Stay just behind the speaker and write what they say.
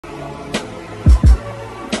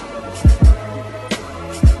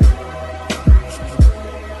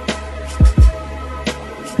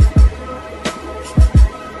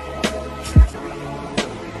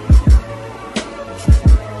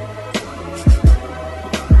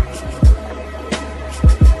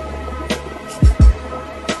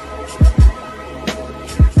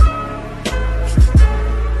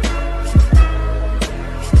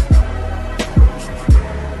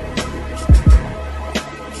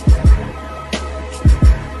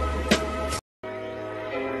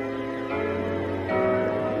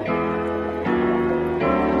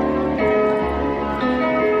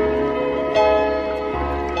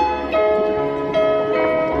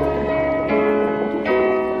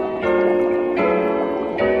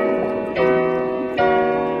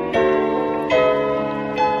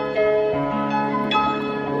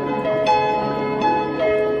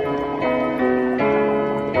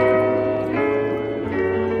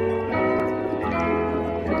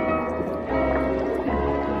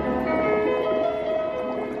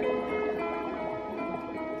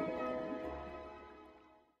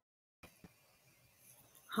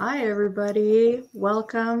everybody.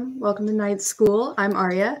 Welcome to Night School. I'm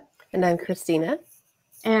Arya. And I'm Christina.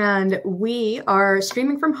 And we are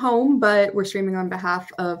streaming from home, but we're streaming on behalf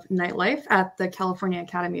of Nightlife at the California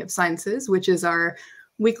Academy of Sciences, which is our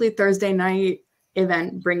weekly Thursday night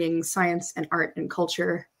event bringing science and art and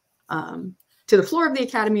culture to the floor of the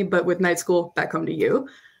Academy, but with Night School back home to you.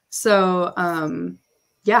 So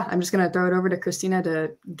yeah, I'm just going to throw it over to Christina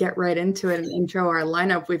to get right into it and intro our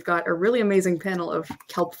lineup. We've got a really amazing panel of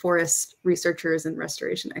Kelp Forest researchers and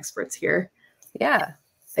restoration experts here. Yeah,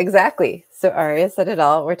 exactly. So Arya said it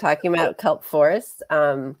all. We're talking about Kelp Forest.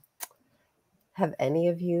 Have any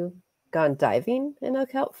of you gone diving in a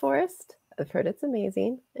Kelp Forest? I've heard it's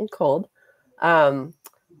amazing and cold. But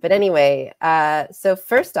anyway, so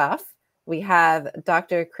first off, we have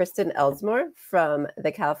Dr. Kristen Elsmore from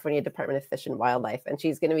the California Department of Fish and Wildlife, and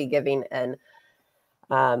she's going to be giving an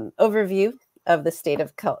overview of the state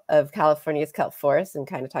of California's kelp forests and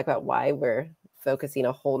kind of talk about why we're focusing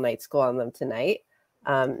a whole night school on them tonight.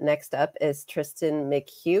 Next up is Tristin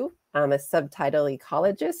McHugh, a sub-tidal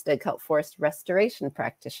ecologist and kelp forest restoration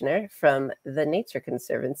practitioner from the Nature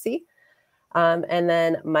Conservancy. And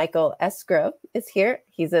then Michael Esgro is here.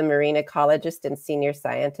 He's a marine ecologist and senior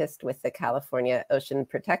scientist with the California Ocean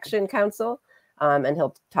Protection Council. And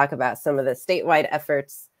he'll talk about some of the statewide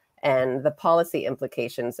efforts and the policy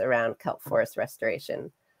implications around kelp forest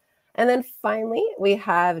restoration. And then finally, we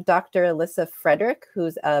have Dr. Alyssa Frederick,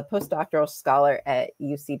 who's a postdoctoral scholar at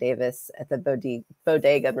UC Davis at the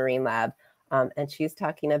Bodega Marine Lab. And she's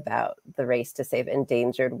talking about the race to save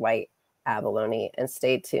endangered white abalone. And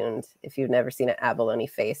stay tuned. If you've never seen an abalone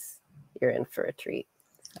face, you're in for a treat.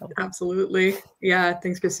 So. Absolutely. Yeah,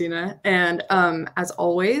 thanks, Christina. And as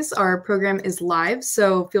always, our program is live,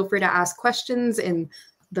 so feel free to ask questions in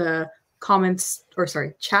the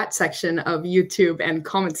chat section of YouTube and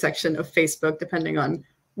comment section of Facebook, depending on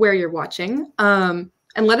where you're watching. And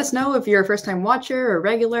let us know if you're a first-time watcher or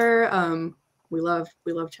regular. We love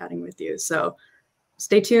chatting with you. So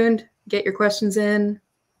stay tuned, get your questions in.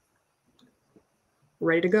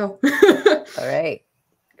 Ready to go. All right.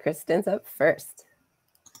 Kristen's up first.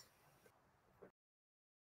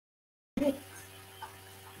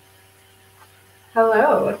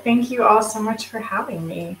 Hello. Thank you all so much for having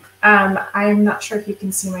me. I'm not sure if you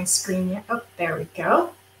can see my screen yet. Oh, there we go.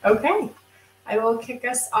 Okay. I will kick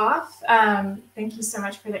us off. Thank you so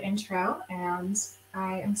much for the intro, and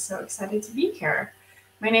I am so excited to be here.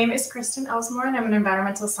 My name is Kristen Elsmore, and I'm an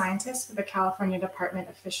environmental scientist with the California Department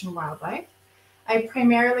of Fish and Wildlife. I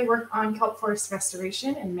primarily work on kelp forest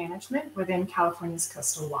restoration and management within California's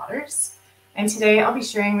coastal waters. And today I'll be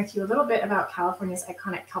sharing with you a little bit about California's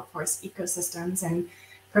iconic kelp forest ecosystems and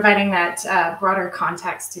providing that broader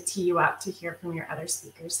context to tee you up to hear from your other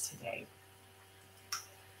speakers today.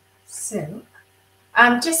 So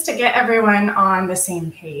just to get everyone on the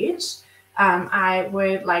same page, I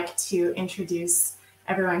would like to introduce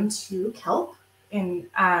everyone to kelp.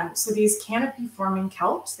 So these canopy-forming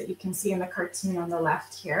kelps that you can see in the cartoon on the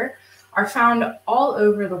left here are found all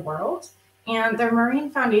over the world, and they're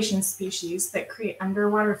marine foundation species that create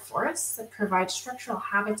underwater forests that provide structural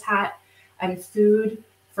habitat and food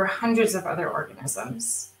for hundreds of other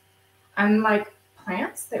organisms. Unlike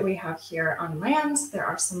plants that we have here on land, there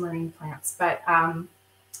are some marine plants, but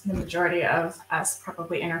the majority of us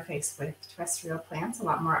probably interface with terrestrial plants a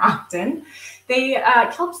lot more often.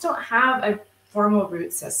 Kelps don't have a formal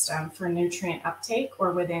root system for nutrient uptake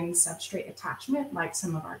or within substrate attachment like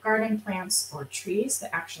some of our garden plants or trees that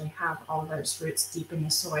actually have all those roots deep in the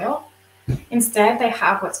soil. Instead, they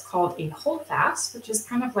have what's called a holdfast, which is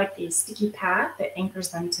kind of like a sticky pad that anchors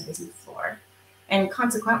them to the seafloor. And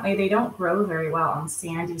consequently, they don't grow very well on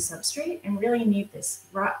sandy substrate and really need this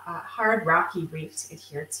hard rocky reef to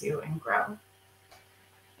adhere to and grow.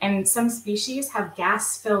 And some species have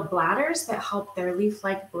gas-filled bladders that help their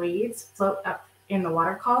leaf-like blades float up in the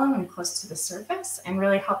water column and close to the surface and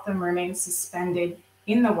really help them remain suspended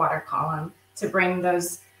in the water column to bring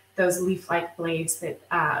those leaf-like blades that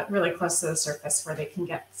really close to the surface where they can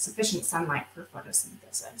get sufficient sunlight for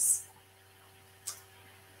photosynthesis.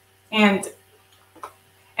 And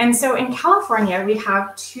so in California, we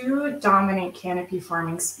have two dominant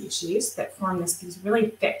canopy-forming species that form these really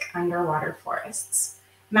thick underwater forests.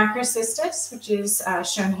 Macrocystis, which is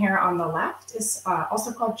shown here on the left, is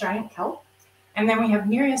also called giant kelp. And then we have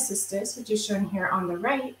Myriacystis, which is shown here on the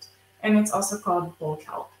right, and it's also called bull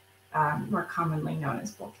kelp, more commonly known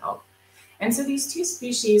as bull kelp. And so these two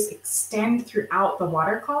species extend throughout the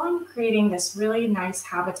water column, creating this really nice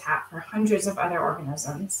habitat for hundreds of other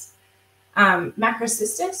organisms.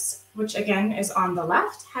 Macrocystis, which again is on the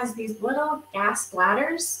left, has these little gas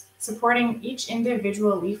bladders supporting each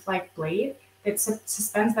individual leaf-like blade that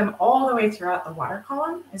suspends them all the way throughout the water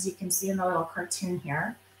column, as you can see in the little cartoon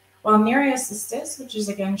here. While Nereocystis, which is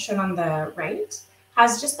again shown on the right,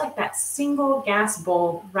 has just like that single gas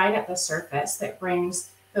bulb right at the surface that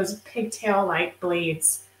brings those pigtail-like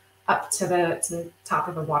blades up to the top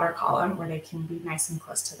of the water column where they can be nice and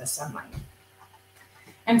close to the sunlight.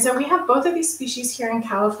 And so we have both of these species here in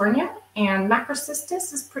California, and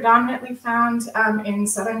Macrocystis is predominantly found in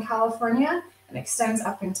Southern California and extends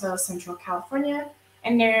up into Central California.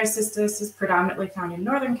 And Nereocystis is predominantly found in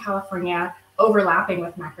Northern California, overlapping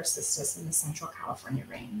with Macrocystis in the Central California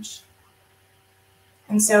range.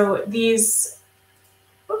 And so these,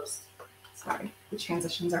 oops, sorry, the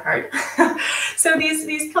transitions are hard. So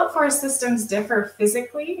these kelp forest systems differ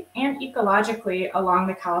physically and ecologically along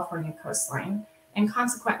the California coastline, and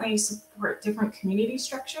consequently support different community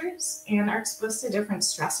structures and are exposed to different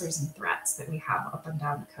stressors and threats that we have up and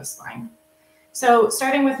down the coastline. So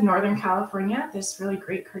starting with Northern California, this really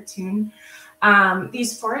great cartoon,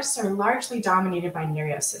 these forests are largely dominated by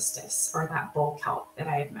Nereocystis, or that bull kelp that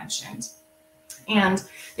I had mentioned. And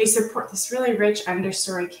they support this really rich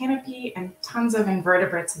understory canopy and tons of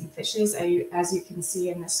invertebrates and fishes, as you can see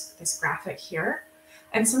in this graphic here.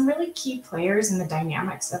 And some really key players in the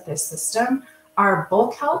dynamics of this system are bull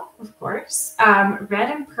kelp, of course, red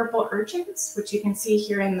and purple urchins, which you can see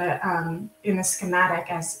here in the schematic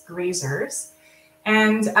as grazers.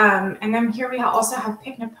 And then here we also have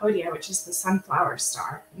Pycnopodia, which is the sunflower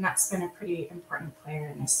star. And that's been a pretty important player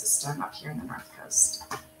in this system up here in the North Coast.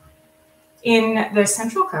 In the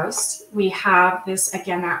Central Coast, we have this,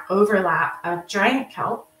 again, that overlap of giant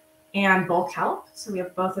kelp and bull kelp. So we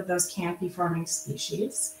have both of those canopy-forming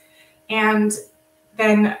species. And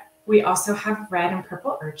then we also have red and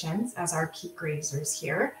purple urchins as our key grazers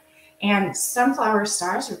here, and sunflower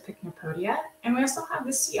stars, or Pycnopodia. And we also have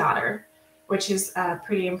the sea otter, which is a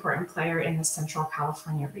pretty important player in the Central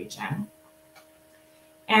California region.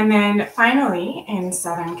 And then finally, in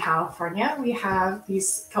Southern California, we have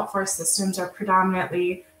these kelp forest systems are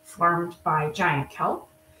predominantly formed by giant kelp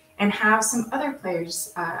and have some other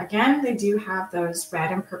players. Again, they do have those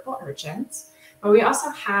red and purple urchins, but we also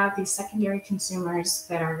have these secondary consumers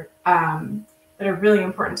that are really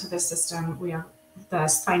important to this system. We have the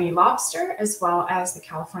spiny lobster as well as the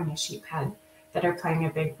California sheephead that are playing a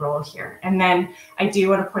big role here. And then I do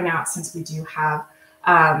want to point out, since we do have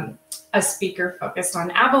a speaker focused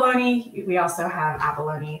on abalone, we also have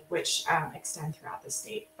abalone, which extend throughout the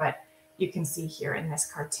state. But you can see here in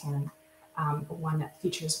this cartoon, one that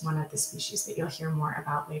features one of the species that you'll hear more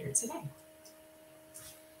about later today.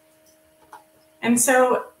 And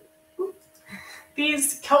so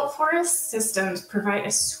these kelp forest systems provide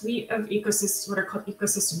a suite of what are called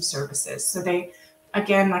ecosystem services. So they,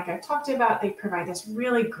 again, like I talked about, they provide this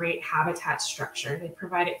really great habitat structure. They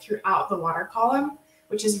provide it throughout the water column,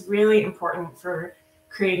 which is really important for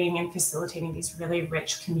creating and facilitating these really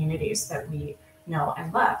rich communities that we know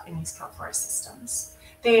and love in these kelp forest systems.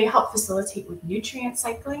 They help facilitate with nutrient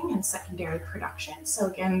cycling and secondary production. So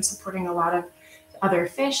again, supporting a lot of other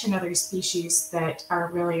fish and other species that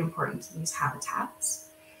are really important to these habitats.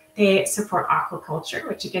 They support aquaculture,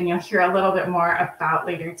 which again, you'll hear a little bit more about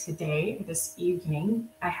later today. This evening,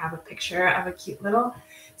 I have a picture of a cute little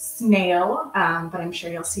snail, but I'm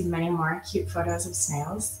sure you'll see many more cute photos of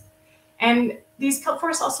snails. And these kelp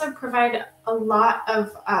forests also provide a lot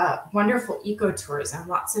of wonderful eco-tours, and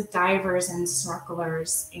lots of divers and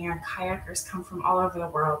snorkelers and kayakers come from all over the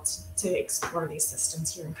world to explore these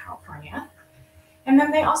systems here in California. And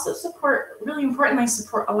then they also support, really importantly,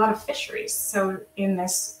 support a lot of fisheries. So in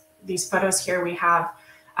these photos here, we have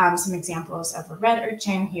some examples of a red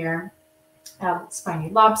urchin here, spiny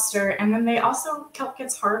lobster, and then kelp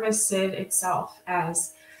gets harvested itself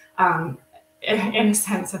as, in a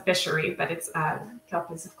sense, a fishery, but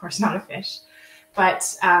kelp is of course not a fish,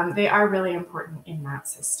 but they are really important in that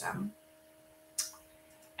system.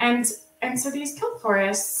 And so these kelp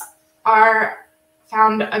forests are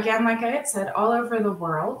found, again, like I had said, all over the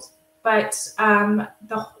world, but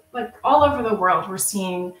all over the world, we're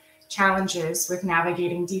seeing challenges with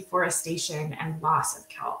navigating deforestation and loss of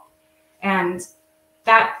kelp. And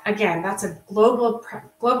that, again, that's a global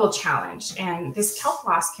challenge. And this kelp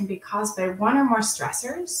loss can be caused by one or more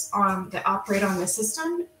stressors that operate on the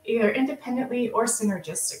system, either independently or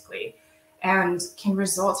synergistically, and can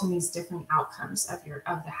result in these different outcomes of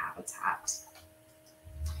the habitat.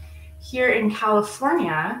 Here in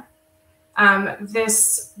California,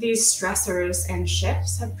 these stressors and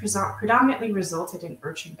shifts have predominantly resulted in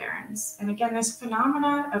urchin barrens. And again, this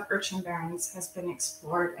phenomena of urchin barrens has been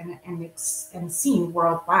explored and seen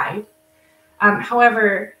worldwide.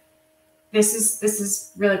 However, this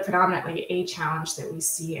is really predominantly a challenge that we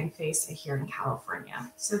see and face here in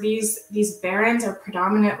California. So these barrens are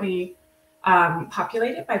predominantly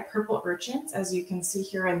populated by purple urchins, as you can see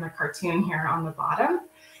here in the cartoon here on the bottom,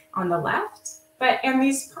 on the left. And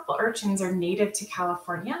these purple urchins are native to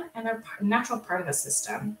California, and they're a natural part of the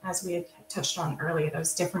system, as we had touched on earlier,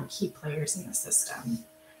 those different key players in the system.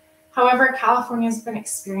 However, California has been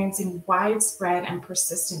experiencing widespread and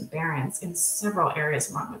persistent barrens in several areas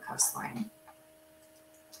along the coastline.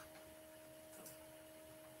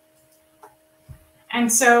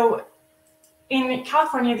 And so in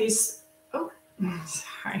California,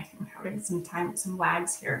 sorry, I'm having some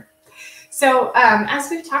lags here. So as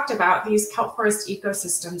we've talked about, these kelp forest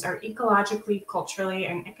ecosystems are ecologically, culturally,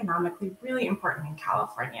 and economically really important in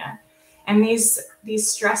California. And these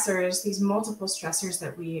stressors, these multiple stressors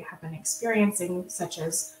that we have been experiencing, such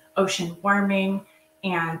as ocean warming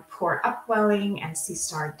and poor upwelling and sea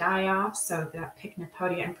star die-off, so the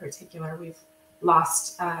Pycnopodia in particular, we've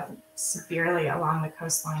lost severely along the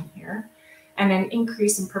coastline here, and an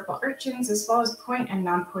increase in purple urchins, as well as point and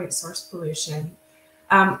non-point source pollution.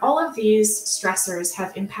 All of these stressors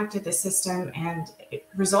have impacted the system and it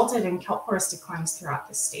resulted in kelp forest declines throughout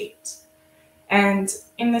the state. And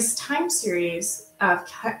in this time series of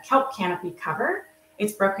kelp canopy cover,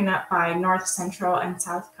 it's broken up by north, central, and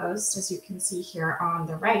south coast, as you can see here on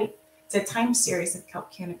the right. It's a time series of kelp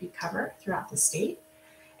canopy cover throughout the state.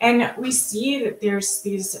 And we see that there's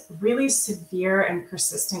these really severe and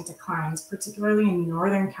persistent declines, particularly in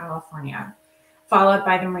Northern California, followed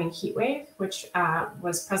by the marine heat wave, which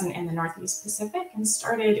was present in the Northeast Pacific and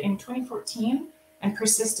started in 2014 and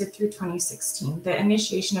persisted through 2016. The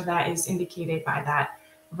initiation of that is indicated by that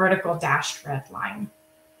vertical dashed red line.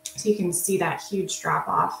 So you can see that huge drop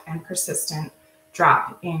off and persistent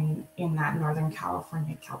drop in that Northern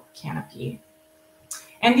California kelp canopy.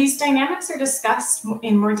 And these dynamics are discussed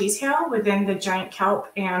in more detail within the Giant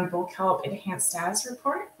Kelp and Bull Kelp Enhanced Status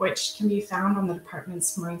Report, which can be found on the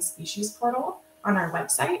department's Marine Species portal on our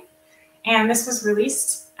website. And this was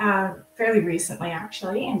released fairly recently,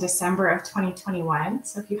 actually, in December of 2021.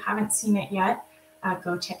 So if you haven't seen it yet,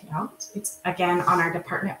 go check it out. It's, again, on our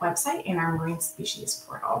department website in our Marine Species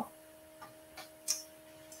portal.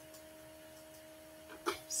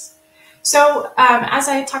 So as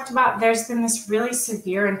I talked about, there's been this really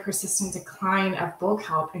severe and persistent decline of bull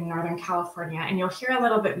kelp in Northern California. And you'll hear a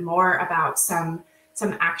little bit more about some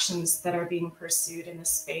actions that are being pursued in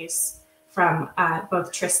this space from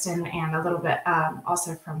both Tristin and a little bit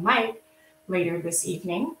also from Mike later this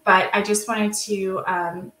evening. But I just wanted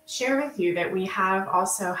to share with you that we have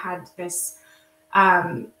also had this,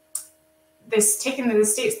 taken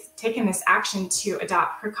this action to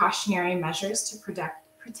adopt precautionary measures to protect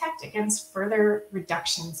against further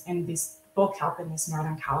reductions in this bull kelp in this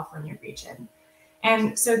Northern California region.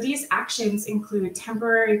 And so these actions include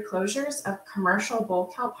temporary closures of commercial bull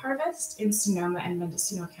kelp harvest in Sonoma and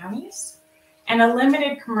Mendocino counties, and a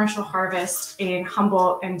limited commercial harvest in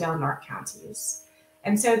Humboldt and Del Norte counties.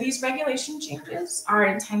 And so these regulation changes are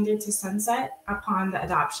intended to sunset upon the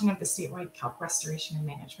adoption of the statewide kelp restoration and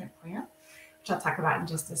management plan, which I'll talk about in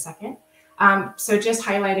just a second. So just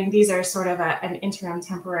highlighting, these are sort of an interim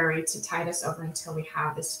temporary to tide us over until we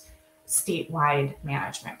have this statewide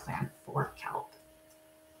management plan for kelp.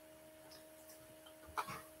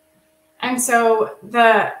 And so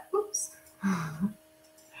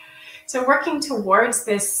so working towards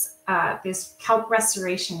this, this kelp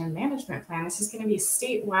restoration and management plan, this is going to be a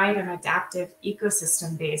statewide and adaptive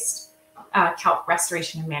ecosystem-based kelp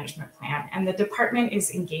restoration and management plan. And the department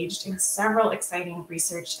is engaged in several exciting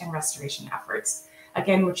research and restoration efforts.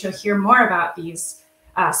 Again, which you'll hear more about these,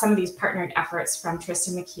 some of these partnered efforts from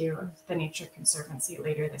Tristin McHugh of the Nature Conservancy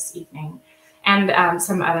later this evening, and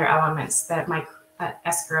some other elements that Mike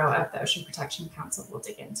Esgro of the Ocean Protection Council will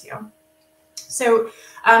dig into. So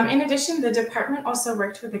in addition, the department also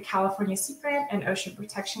worked with the California Sea Grant and Ocean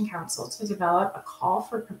Protection Council to develop a call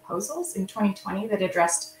for proposals in 2020 that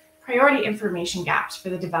addressed priority information gaps for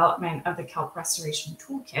the development of the kelp restoration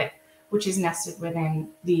toolkit, which is nested within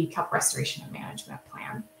the kelp restoration and management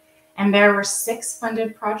plan. And there were 6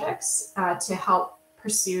 funded projects to help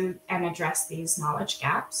pursue and address these knowledge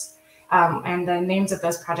gaps. And the names of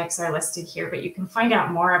those projects are listed here, but you can find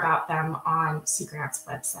out more about them on Sea Grant's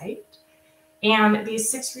website. And these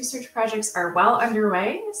 6 research projects are well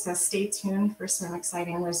underway, so stay tuned for some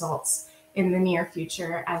exciting results in the near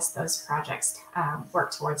future as those projects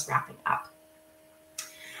work towards wrapping up.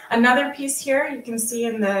 Another piece here you can see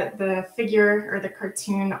in the figure or the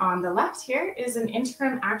cartoon on the left here is an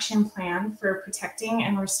interim action plan for protecting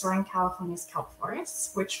and restoring California's kelp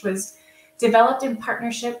forests, which was developed in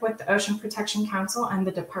partnership with the Ocean Protection Council and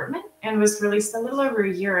the department, and was released a little over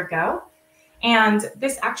a year ago. And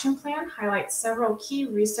this action plan highlights several key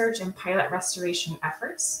research and pilot restoration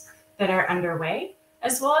efforts that are underway,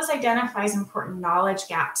 as well as identifies important knowledge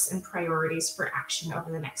gaps and priorities for action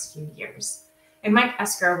over the next few years. And Mike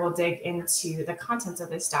Esgro will dig into the contents of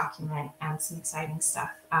this document and some exciting stuff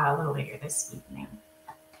a little later this evening.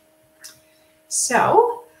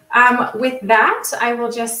 So with that, I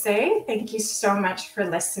will just say thank you so much for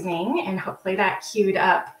listening, and hopefully that queued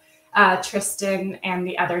up Tristin and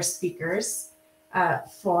the other speakers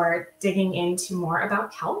for digging into more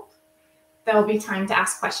about kelp. There'll be time to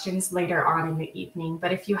ask questions later on in the evening,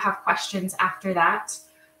 but if you have questions after that,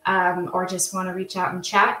 or just want to reach out and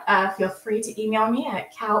chat, feel free to email me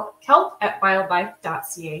at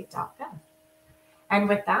kelp@wildlife.ca.gov. And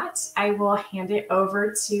with that, I will hand it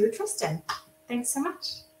over to Tristin. Thanks so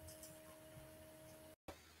much.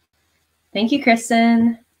 Thank you,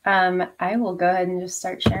 Kristen. I will go ahead and just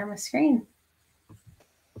start sharing my screen.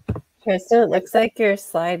 Kristen, it looks like your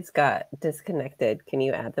slides got disconnected. Can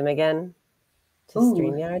you add them again to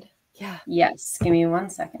StreamYard? Yeah. Yes. Give me 1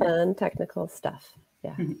 second. Fun technical stuff.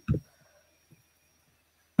 Yeah.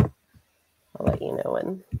 I'll let you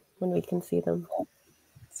know when we can see them.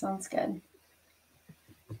 Sounds good.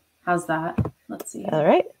 How's that? Let's see. All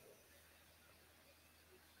right.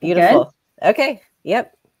 Beautiful. Good? Okay.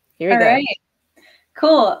 Yep. Here we go. All right.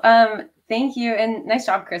 Cool. Thank you. And nice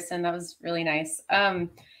job, Kristen. That was really nice.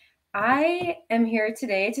 I am here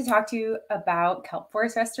today to talk to you about kelp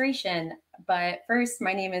forest restoration. But first,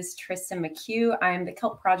 my name is Tristin McHugh. I'm the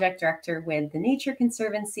Kelp Project Director with the Nature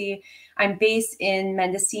Conservancy. I'm based in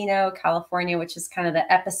Mendocino, California, which is kind of the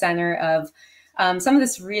epicenter of some of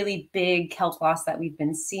this really big kelp loss that we've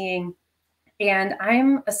been seeing. And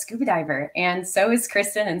I'm a scuba diver, and so is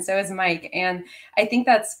Kristen, and so is Mike. And I think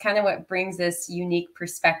that's kind of what brings this unique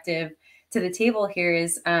perspective to the table here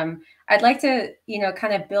is I'd like to,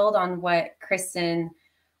 kind of build on what Kristen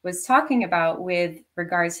was talking about with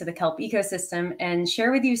regards to the kelp ecosystem and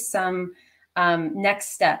share with you some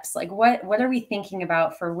next steps. Like what are we thinking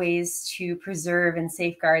about for ways to preserve and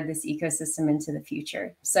safeguard this ecosystem into the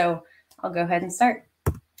future? So I'll go ahead and start.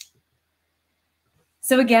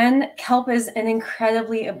 So again, kelp is an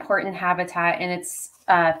incredibly important habitat, and it's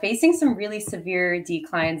facing some really severe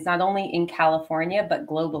declines, not only in California, but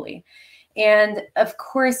globally. And of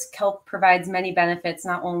course, kelp provides many benefits,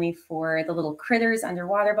 not only for the little critters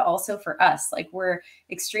underwater, but also for us. Like we're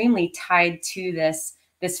extremely tied to this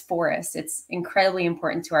forest. It's incredibly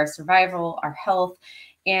important to our survival, our health.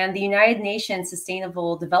 And the United Nations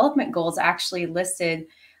Sustainable Development Goals actually listed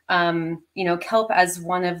kelp as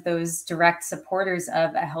one of those direct supporters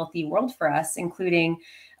of a healthy world for us, including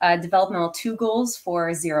developmental 2 goals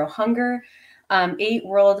for zero hunger, 8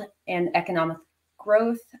 world and economic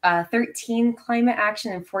growth, 13 climate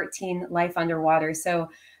action, and 14 life underwater. So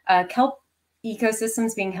kelp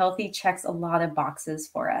ecosystems being healthy checks a lot of boxes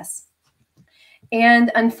for us.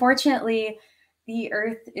 And unfortunately, the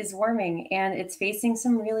earth is warming and it's facing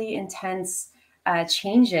some really intense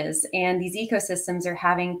changes, and these ecosystems are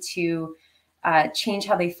having to change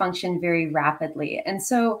how they function very rapidly. And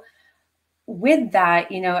so with that,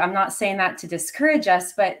 I'm not saying that to discourage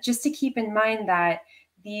us, but just to keep in mind that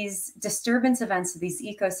these disturbance events of these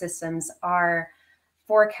ecosystems are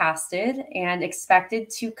forecasted and expected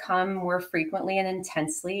to come more frequently and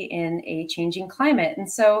intensely in a changing climate.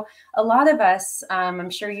 And so a lot of us, I'm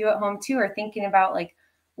sure you at home too, are thinking about like,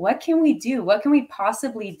 what can we do? What can we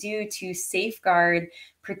possibly do to safeguard,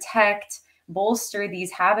 protect, bolster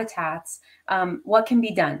these habitats? What can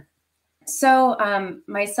be done? So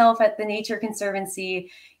myself at the Nature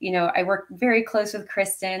Conservancy, I work very close with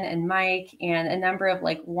Kristen and Mike and a number of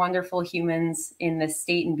like wonderful humans in the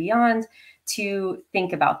state and beyond to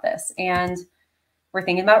think about this. And we're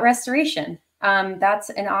thinking about restoration. That's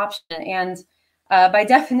an option. And by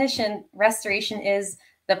definition, restoration is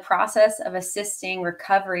the process of assisting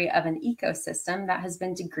recovery of an ecosystem that has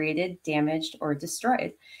been degraded, damaged, or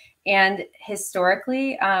destroyed. And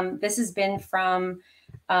historically, this has been from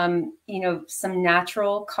some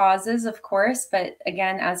natural causes, of course, but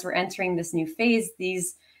again, as we're entering this new phase,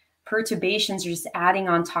 these perturbations are just adding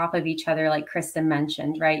on top of each other, like Kristen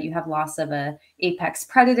mentioned, right? You have loss of a apex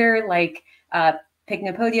predator like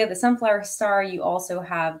Pycnopodia, the sunflower star. You also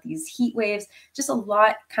have these heat waves, just a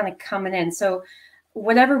lot kind of coming in. So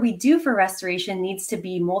whatever we do for restoration needs to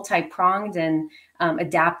be multi-pronged and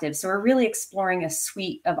adaptive. So we're really exploring a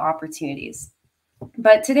suite of opportunities.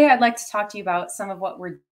 But today I'd like to talk to you about some of what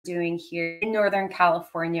we're doing here in Northern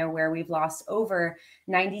California, where we've lost over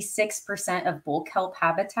 96% of bull kelp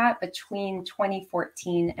habitat between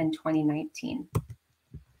 2014 and 2019.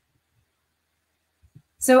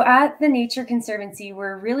 So at the Nature Conservancy,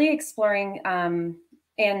 we're really exploring, and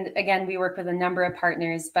again, we work with a number of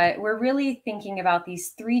partners, but we're really thinking about these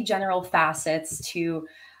three general facets to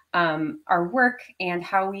our work and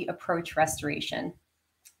how we approach restoration.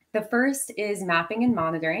 The first is mapping and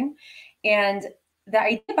monitoring. And the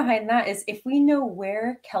idea behind that is if we know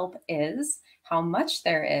where kelp is, how much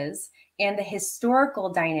there is, and the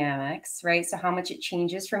historical dynamics, right? So how much it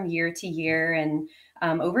changes from year to year and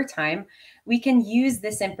over time, we can use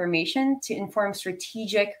this information to inform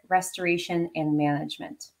strategic restoration and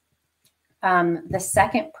management. The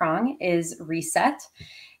second prong is reset.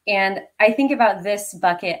 And I think about this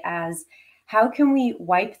bucket as how can we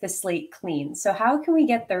wipe the slate clean? So how can we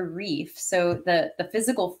get the reef, so the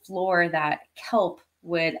physical floor that kelp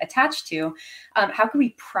would attach to, how can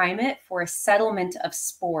we prime it for a settlement of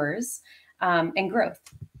spores and growth?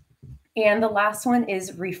 And the last one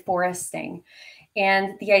is reforesting.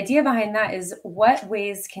 And the idea behind that is what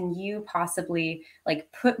ways can you possibly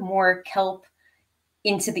like put more kelp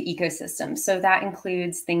into the ecosystem? So that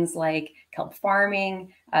includes things like kelp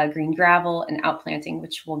farming, green gravel, and outplanting,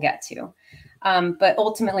 which we'll get to. But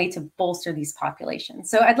ultimately to bolster these populations.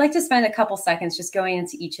 So I'd like to spend a couple seconds just going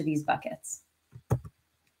into each of these buckets.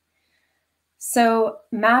 So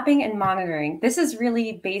mapping and monitoring, this is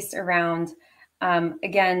really based around,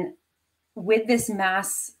 again, with this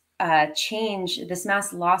mass change, this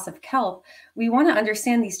mass loss of kelp, we want to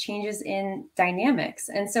understand these changes in dynamics.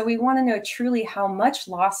 And so we want to know truly how much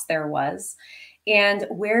loss there was and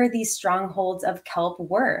where these strongholds of kelp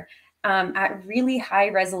were at really high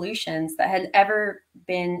resolutions that had ever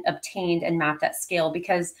been obtained and mapped at scale.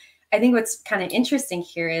 Because I think what's kind of interesting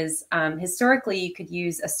here is historically you could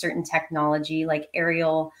use a certain technology like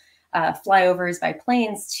aerial flyovers by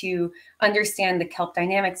planes to understand the kelp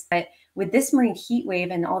dynamics. But with this marine heat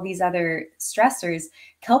wave and all these other stressors,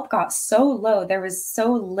 kelp got so low, there was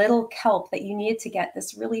so little kelp that you needed to get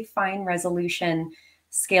this really fine resolution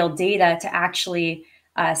scale data to actually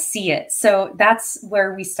see it. So that's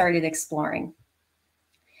where we started exploring.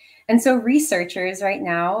 And so researchers right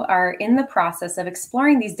now are in the process of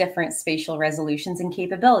exploring these different spatial resolutions and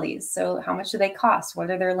capabilities. So how much do they cost?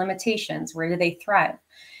 What are their limitations? Where do they thrive?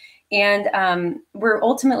 And we're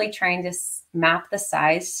ultimately trying to map the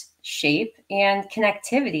size, shape, and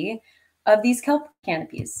connectivity of these kelp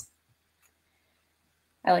canopies.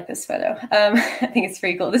 I like this photo. I think it's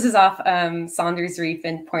pretty cool. This is off Saunders Reef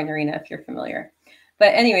in Point Arena, if you're familiar.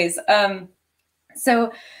 But anyways,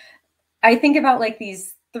 so I think about like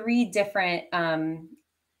these three different kind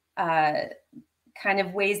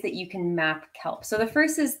of ways that you can map kelp. So the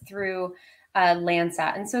first is through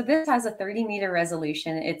Landsat. And so this has a 30-meter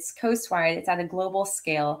resolution. It's coast-wide. It's at a global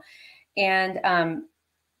scale. And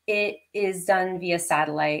it is done via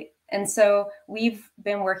satellite. And so we've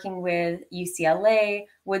been working with UCLA,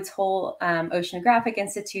 Woods Hole Oceanographic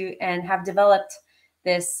Institute, and have developed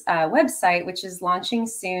this website, which is launching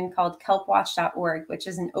soon, called kelpwatch.org, which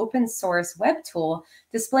is an open source web tool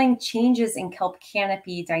displaying changes in kelp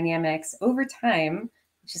canopy dynamics over time,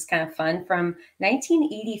 which is kind of fun, from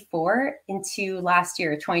 1984 into last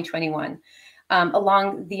year, 2021.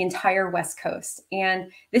 Along the entire West Coast. And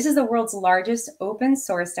this is the world's largest open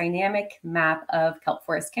source dynamic map of kelp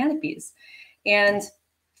forest canopies. And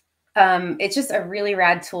it's just a really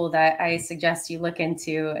rad tool that I suggest you look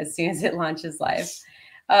into as soon as it launches live.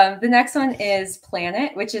 The next one is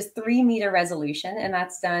Planet, which is 3-meter resolution, and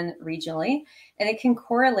that's done regionally. And it can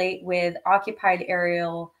correlate with occupied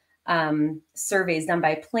aerial surveys done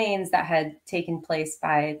by planes that had taken place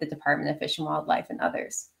by the Department of Fish and Wildlife and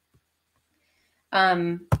others.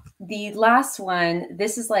 The last one,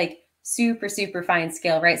 this is like super, super fine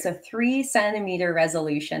scale, right? So 3-centimeter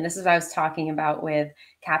resolution. This is what I was talking about with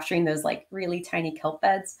capturing those like really tiny kelp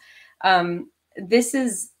beds. This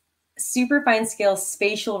is super fine scale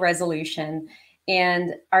spatial resolution.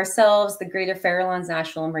 And ourselves, the Greater Farallones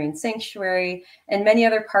National Marine Sanctuary, and many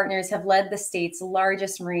other partners have led the state's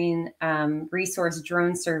largest marine resource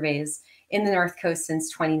drone surveys in the North Coast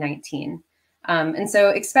since 2019. And so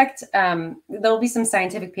expect there'll be some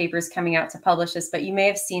scientific papers coming out to publish this, but you may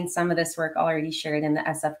have seen some of this work already shared in the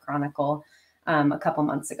SF Chronicle a couple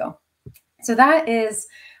months ago. So that is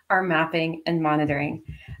our mapping and monitoring.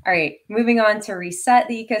 All right, moving on to reset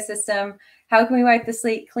the ecosystem. How can we wipe the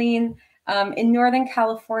slate clean? In Northern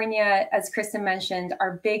California, as Kristen mentioned,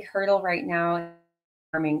 our big hurdle right now in the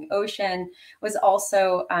warming ocean was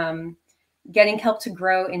also getting kelp to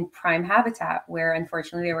grow in prime habitat, where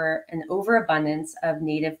unfortunately there were an overabundance of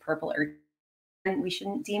native purple urchin. And we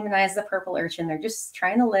shouldn't demonize the purple urchin. They're just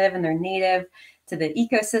trying to live and they're native to the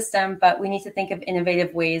ecosystem, but we need to think of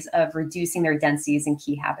innovative ways of reducing their densities in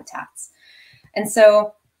key habitats. And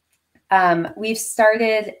so we've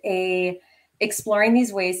started exploring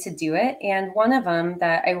these ways to do it. And one of them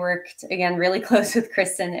that I worked, again, really close with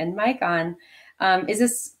Kristen and Mike on is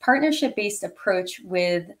this partnership-based approach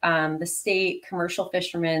with the state, commercial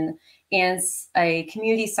fishermen, and a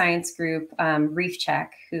community science group, Reef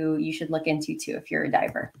Check, who you should look into too if you're a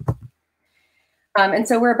diver. And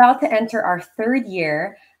so we're about to enter our 3rd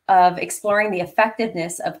year of exploring the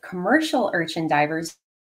effectiveness of commercial urchin divers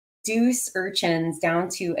to reduce urchins down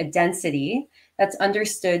to a density that's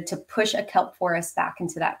understood to push a kelp forest back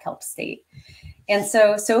into that kelp state. And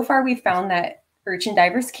so far we've found that urchin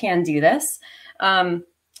divers can do this.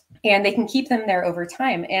 And they can keep them there over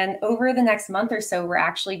time. And over the next month or so, we're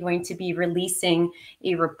actually going to be releasing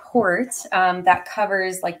a report that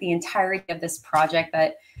covers like the entirety of this project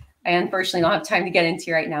that I unfortunately don't have time to get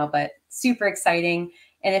into right now, but super exciting.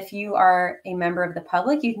 And if you are a member of the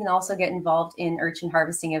public, you can also get involved in urchin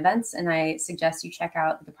harvesting events. And I suggest you check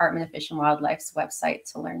out the Department of Fish and Wildlife's website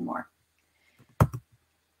to learn more.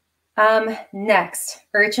 Next,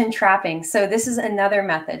 urchin trapping. So this is another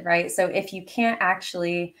method, right? So if you can't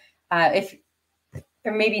actually, or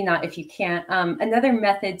maybe not if you can't, another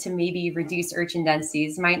method to maybe reduce urchin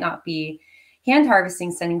densities might not be hand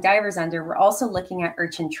harvesting, sending divers under. We're also looking at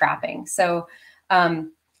urchin trapping. So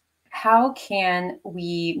how can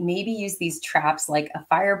we maybe use these traps like a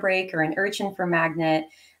fire break or an urchin for magnet?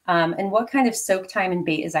 And what kind of soak time and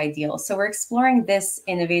bait is ideal? So we're exploring this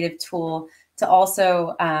innovative tool to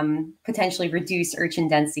also potentially reduce urchin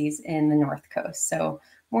densities in the North Coast. So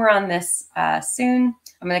more on this soon.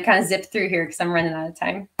 I'm going to kind of zip through here because I'm running out of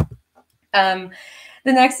time.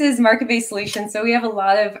 The next is market-based solutions. So we have a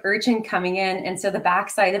lot of urchin coming in. And so the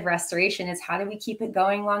backside of restoration is how do we keep it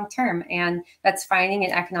going long-term? And that's finding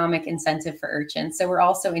an economic incentive for urchin. So we're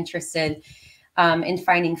also interested in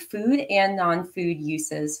finding food and non-food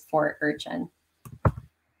uses for urchin.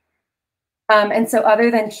 And so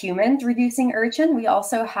other than humans reducing urchin, we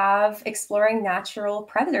also have exploring natural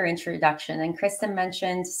predator introduction. And Kristen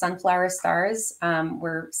mentioned sunflower stars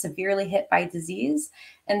were severely hit by disease.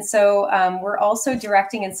 And so we're also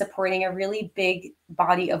directing and supporting a really big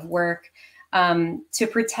body of work to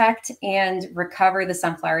protect and recover the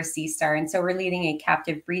sunflower sea star. And so we're leading a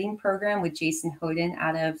captive breeding program with Jason Hoden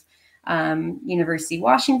out of University of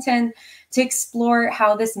Washington to explore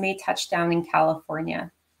how this may touch down in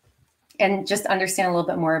California and just understand a little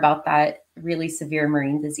bit more about that really severe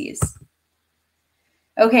marine disease.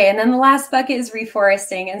 Okay, and then the last bucket is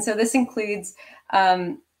reforesting. And so this includes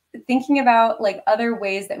thinking about like other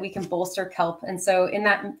ways that we can bolster kelp. And so in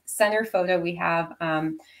that center photo, we have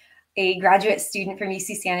a graduate student from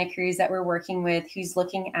UC Santa Cruz that we're working with who's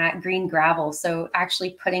looking at green gravel. So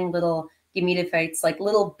actually putting little gametophytes, like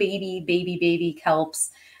little baby kelps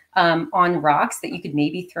on rocks that you could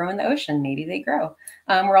maybe throw in the ocean. Maybe they grow.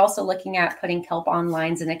 We're also looking at putting kelp on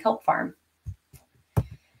lines in a kelp farm.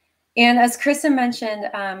 And as Kristen mentioned,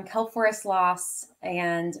 kelp forest loss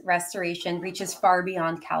and restoration reaches far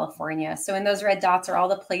beyond California. So in those red dots are all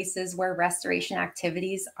the places where restoration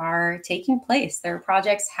activities are taking place. There are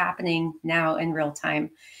projects happening now in real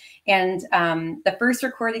time. And the first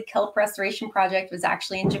recorded kelp restoration project was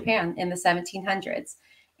actually in Japan in the 1700s.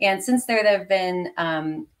 And since there have been,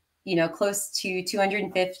 close to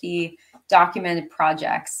 250 documented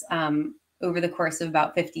projects over the course of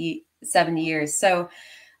about 50, 70 years. So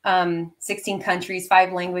 16 countries,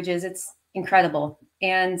 5 languages, it's incredible.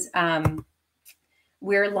 And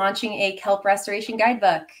we're launching a kelp restoration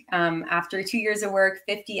guidebook after 2 years of work,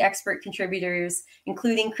 50 expert contributors,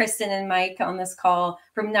 including Kristen and Mike on this call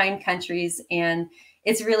from 9 countries. And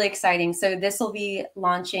it's really exciting. So this will be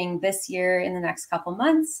launching this year in the next couple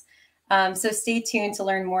months. So stay tuned to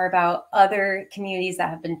learn more about other communities that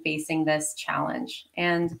have been facing this challenge.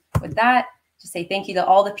 And with that, just say thank you to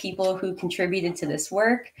all the people who contributed to this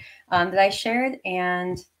work that I shared.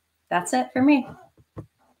 And that's it for me.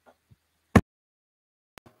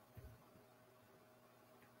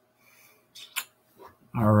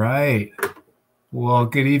 All right. Well,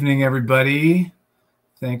 good evening, everybody.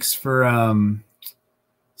 Thanks for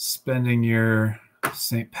spending your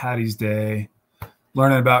St. Patty's Day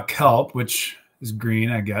learning about kelp, which is green,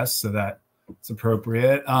 I guess, so that's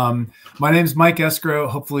appropriate. My name is Mike Esgro.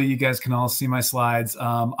 Hopefully you guys can all see my slides.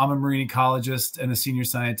 I'm a marine ecologist and a senior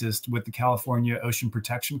scientist with the California Ocean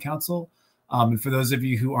Protection Council. And for those of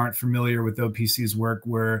you who aren't familiar with OPC's work,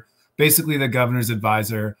 we're basically the governor's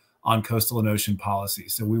advisor on coastal and ocean policy.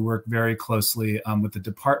 So we work very closely with the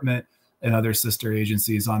department and other sister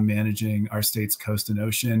agencies on managing our state's coast and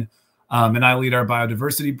ocean. And I lead our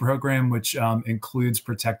biodiversity program, which includes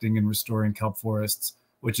protecting and restoring kelp forests,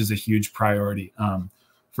 which is a huge priority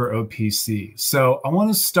for OPC. So I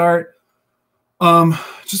want to start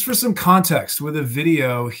just for some context with a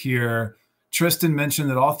video here. Tristin mentioned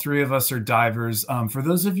that all three of us are divers. For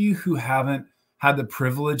those of you who haven't had the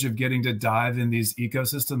privilege of getting to dive in these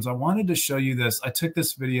ecosystems, I wanted to show you this. I took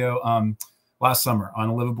this video last summer on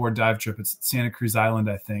a liveaboard dive trip. It's at Santa Cruz Island,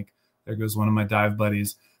 I think. There goes one of my dive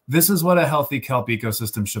buddies. This is what a healthy kelp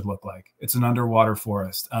ecosystem should look like. It's an underwater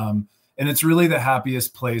forest. And it's really the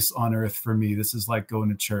happiest place on earth for me. This is like going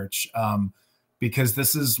to church because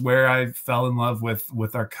this is where I fell in love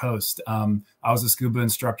with our coast. I was a scuba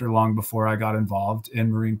instructor long before I got involved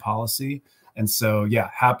in marine policy. And so, yeah,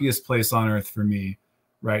 happiest place on earth for me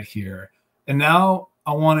right here. And now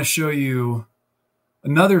I want to show you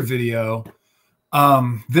another video.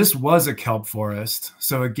 This was a kelp forest.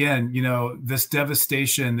 So again, you know, this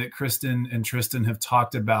devastation that Kristen and Tristin have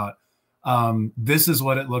talked about, this is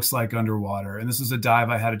what it looks like underwater. And this is a dive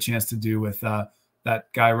I had a chance to do with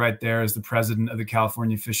that guy right there is the president of the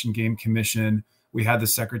California Fish and Game Commission. We had the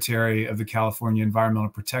secretary of the California Environmental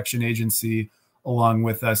Protection Agency along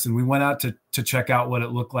with us. And we went out to check out what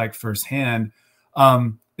it looked like firsthand.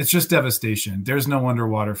 It's just devastation. There's no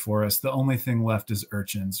underwater forest. The only thing left is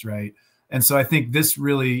urchins, right? And so I think this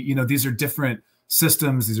really, you know, these are different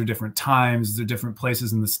systems. These are different times. These are different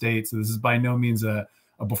places in the state. So this is by no means a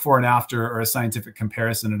before and after or a scientific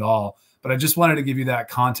comparison at all. But I just wanted to give you that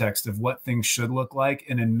context of what things should look like.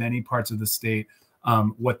 And in many parts of the state,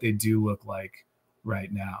 what they do look like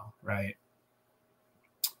right now, right?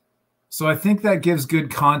 So I think that gives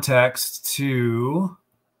good context to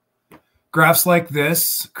graphs like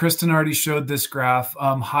this. Kristen already showed this graph,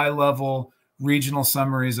 high-level regional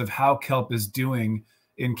summaries of how kelp is doing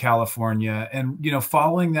in California. And, you know,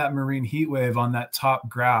 following that marine heat wave on that top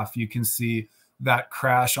graph, you can see that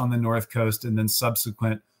crash on the North Coast and then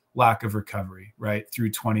subsequent lack of recovery, right,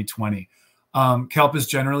 through 2020. Kelp is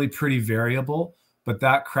generally pretty variable, but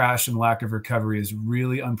that crash and lack of recovery is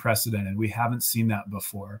really unprecedented. We haven't seen that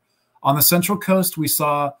before. On the Central Coast, we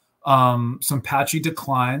saw some patchy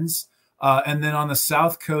declines. And then on the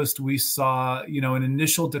South Coast, we saw, you know, an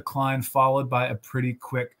initial decline followed by a pretty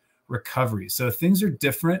quick recovery. So things are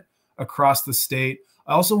different across the state.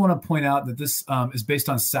 I also want to point out that this is based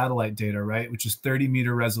on satellite data, right, which is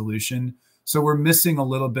 30-meter resolution. So we're missing a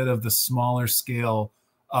little bit of the smaller scale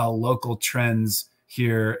local trends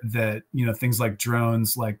here that, you know, things like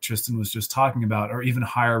drones, like Tristin was just talking about, or even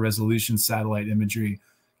higher resolution satellite imagery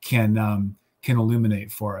can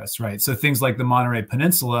illuminate for us, right? So things like the Monterey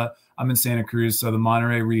Peninsula, I'm in Santa Cruz, so the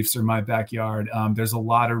Monterey reefs are my backyard. There's a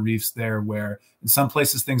lot of reefs there where in some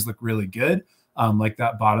places things look really good, like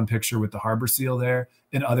that bottom picture with the harbor seal there.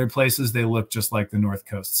 In other places, they look just like the North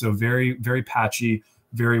Coast. So very, very patchy,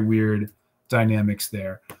 very weird dynamics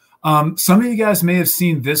there. Some of you guys may have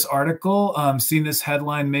seen this article, seen this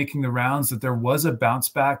headline making the rounds that there was a bounce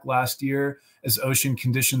back last year as ocean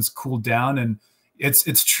conditions cooled down. And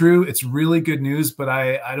it's true. It's really good news, but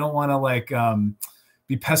I don't want to like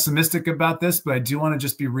be pessimistic about this, but I do want to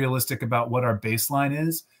just be realistic about what our baseline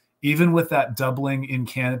is. Even with that doubling in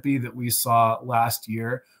canopy that we saw last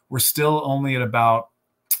year, we're still only at about,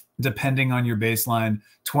 depending on your baseline,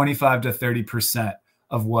 25 to 30%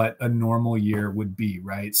 of what a normal year would be,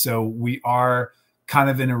 right? So we are kind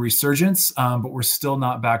of in a resurgence, but we're still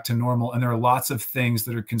not back to normal. And there are lots of things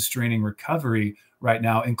that are constraining recovery right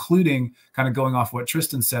now, including kind of going off what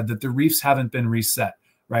Tristin said, that the reefs haven't been reset,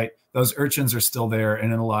 right? Those urchins are still there.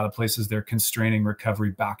 And in a lot of places, they're constraining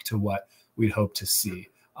recovery back to what we'd hope to see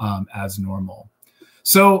as normal.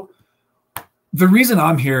 So the reason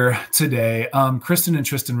I'm here today, Kristen and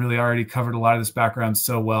Tristin really already covered a lot of this background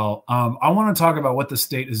so well. I want to talk about what the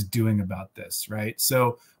state is doing about this, right?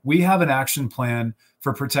 So we have an action plan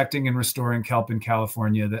for protecting and restoring kelp in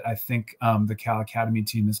California that I think the Cal Academy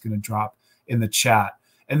team is going to drop in the chat.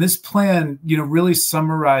 And this plan, you know, really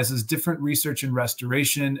summarizes different research and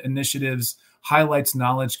restoration initiatives, highlights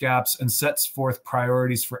knowledge gaps, and sets forth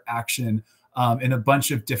priorities for action in a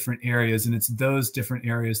bunch of different areas. And it's those different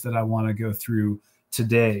areas that I want to go through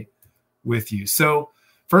today with you. So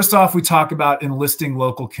first off, we talk about enlisting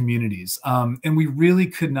local communities. And we really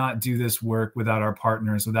could not do this work without our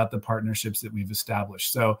partners, without the partnerships that we've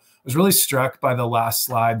established. So I was really struck by the last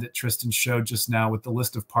slide that Tristin showed just now with the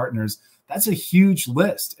list of partners. That's a huge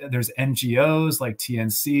list. There's NGOs like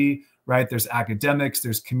TNC, right? There's academics,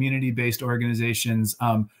 there's community-based organizations,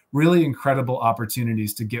 really incredible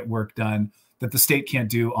opportunities to get work done that the state can't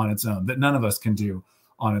do on its own, that none of us can do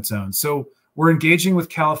on its own. So we're engaging with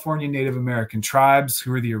California Native American tribes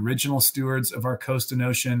who are the original stewards of our coast and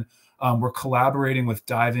ocean. We're collaborating with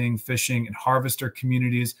diving, fishing, and harvester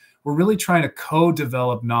communities. We're really trying to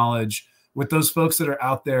co-develop knowledge with those folks that are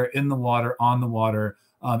out there in the water, on the water,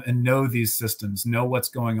 and know these systems, know what's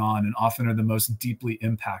going on, and often are the most deeply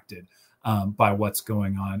impacted by what's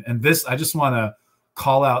going on. And this, I just want to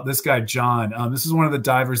call out this guy, John. This is one of the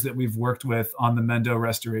divers that we've worked with on the Mendo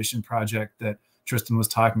restoration project that Tristin was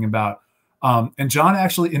talking about. And John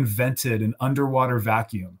actually invented an underwater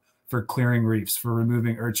vacuum for clearing reefs, for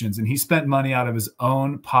removing urchins. And he spent money out of his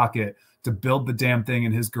own pocket to build the damn thing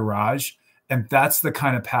in his garage. And that's the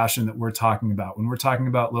kind of passion that we're talking about. When we're talking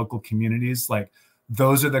about local communities, like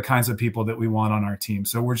those are the kinds of people that we want on our team.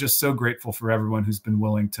 So we're just so grateful for everyone who's been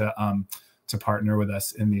willing to partner with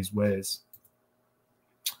us in these ways.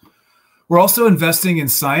 We're also investing in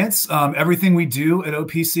science. Everything we do at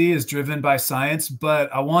OPC is driven by science,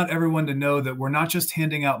 but I want everyone to know that we're not just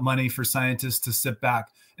handing out money for scientists to sit back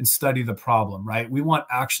and study the problem, right? We want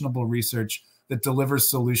actionable research that delivers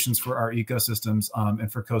solutions for our ecosystems and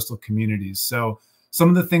for coastal communities. So some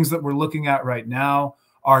of the things that we're looking at right now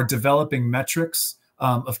are developing metrics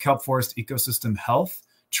of kelp forest ecosystem health,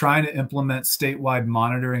 trying to implement statewide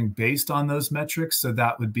monitoring based on those metrics. So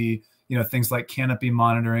that would be, you know, things like canopy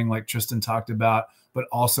monitoring, like Tristin talked about, but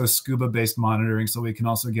also scuba-based monitoring, so we can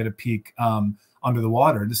also get a peek under the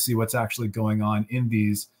water to see what's actually going on in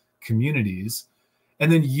these communities.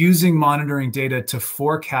 And then using monitoring data to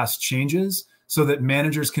forecast changes so that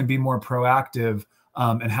managers can be more proactive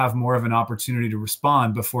and have more of an opportunity to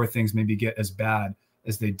respond before things maybe get as bad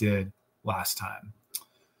as they did last time.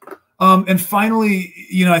 And finally,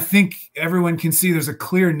 you know, I think everyone can see there's a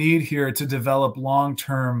clear need here to develop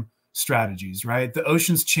long-term strategies, right? The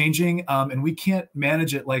ocean's changing and we can't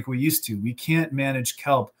manage it like we used to. We can't manage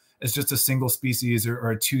kelp as just a single species or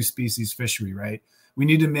a two species fishery, right? We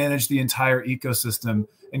need to manage the entire ecosystem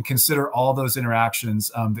and consider all those interactions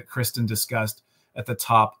that Kristen discussed at the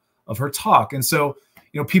top of her talk. And so,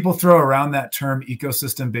 you know, people throw around that term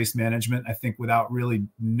ecosystem-based management, I think, without really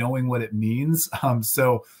knowing what it means.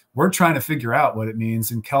 So we're trying to figure out what it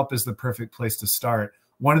means, and kelp is the perfect place to start.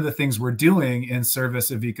 One of the things we're doing in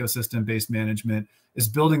service of ecosystem-based management is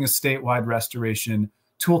building a statewide restoration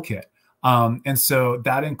toolkit. And so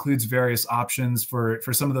that includes various options for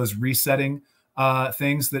some of those resetting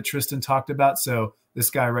things that Tristin talked about. So this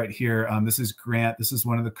guy right here, this is Grant. This is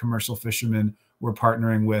one of the commercial fishermen we're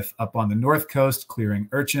partnering with up on the North Coast, clearing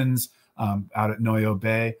urchins out at Noyo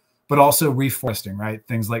Bay, but also reforesting, right?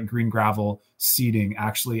 Things like green gravel, seeding,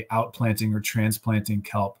 actually outplanting or transplanting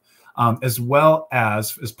kelp, as well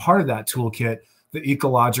as part of that toolkit, the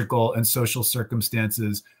ecological and social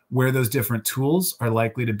circumstances where those different tools are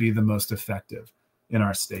likely to be the most effective in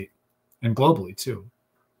our state and globally too.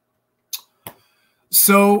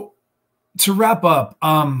 So to wrap up,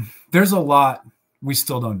 there's a lot we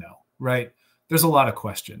still don't know, right? There's a lot of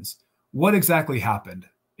questions. What exactly happened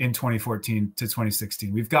in 2014 to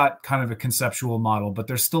 2016? We've got kind of a conceptual model, but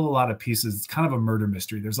there's still a lot of pieces. It's kind of a murder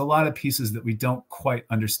mystery. There's a lot of pieces that we don't quite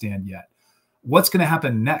understand yet. What's going to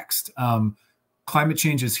happen next? Climate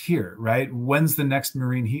change is here, right? When's the next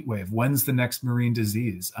marine heat wave? When's the next marine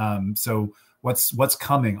disease? So what's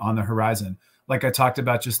coming on the horizon? Like I talked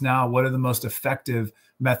about just now, what are the most effective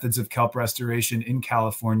methods of kelp restoration in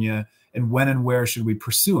California, and when and where should we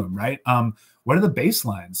pursue them, right? What are the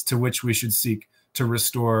baselines to which we should seek to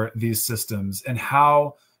restore these systems, and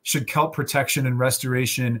how should kelp protection and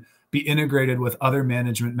restoration be integrated with other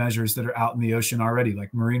management measures that are out in the ocean already,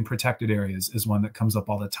 like marine protected areas is one that comes up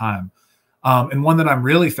all the time. And one that I'm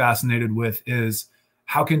really fascinated with is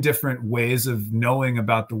how can different ways of knowing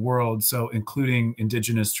about the world, so including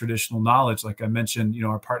indigenous traditional knowledge, like I mentioned, you know,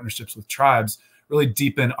 our partnerships with tribes, really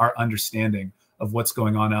deepen our understanding of what's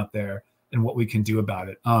going on out there and what we can do about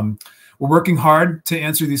it. We're working hard to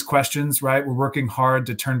answer these questions, right? We're working hard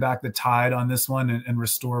to turn back the tide on this one and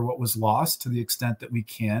restore what was lost to the extent that we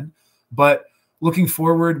can. But looking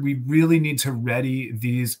forward, we really need to ready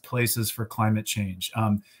these places for climate change.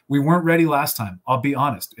 We weren't ready last time, I'll be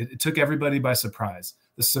honest. It took everybody by surprise.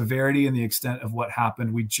 The severity and the extent of what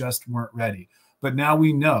happened, we just weren't ready. But now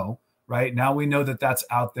we know, right? Now we know that that's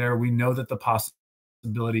out there. We know that the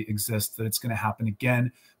possibility exists that it's going to happen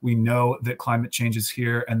again. We know that climate change is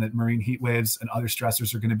here and that marine heat waves and other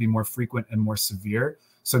stressors are going to be more frequent and more severe.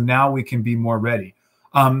 So now we can be more ready.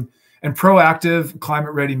 And proactive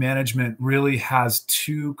climate ready management really has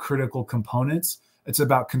two critical components. It's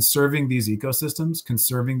about conserving these ecosystems,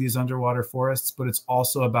 conserving these underwater forests, but it's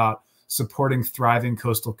also about supporting thriving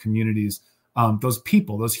coastal communities those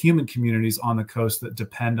people, those human communities on the coast that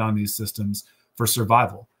depend on these systems for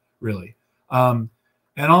survival, really. And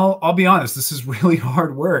I'll be honest, this is really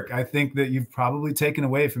hard work. I think that you've probably taken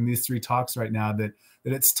away from these 3 talks right now that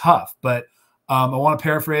it's tough. But I want to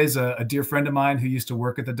paraphrase a dear friend of mine who used to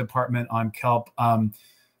work at the department on kelp.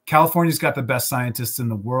 California's got the best scientists in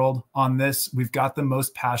the world on this. We've got the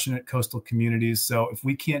most passionate coastal communities. So if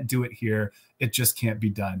we can't do it here, it just can't be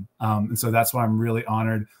done. And so that's why I'm really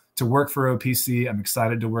honored to work for OPC. I'm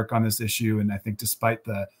excited to work on this issue. And I think despite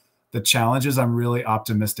the challenges, I'm really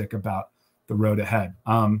optimistic about the road ahead.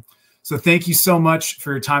 So thank you so much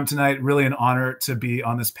for your time tonight. Really an honor to be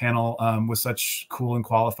on this panel with such cool and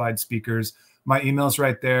qualified speakers. My email's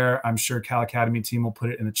right there. I'm sure Cal Academy team will put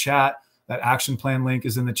it in the chat. That action plan link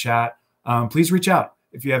is in the chat. Please reach out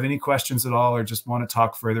if you have any questions at all or just want to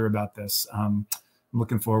talk further about this. I'm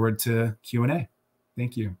looking forward to Q&A.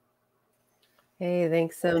 Thank you. Hey,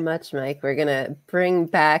 thanks so much, Mike. We're going to bring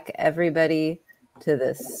back everybody to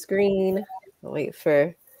the screen. I'll wait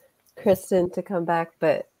for Kristen to come back,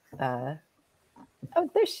 but oh,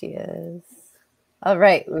 there she is. All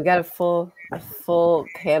right, we've got a full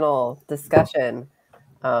panel discussion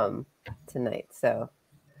tonight. So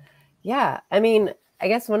yeah, I mean, I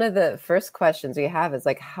guess one of the first questions we have is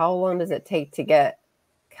like, how long does it take to get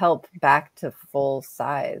kelp back to full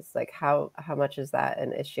size? Like how much is that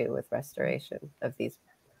an issue with restoration of these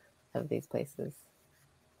places?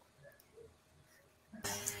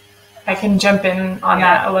 I can jump in on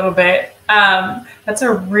that a little bit. That's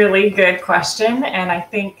a really good question. And I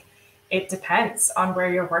think it depends on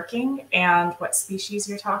where you're working and what species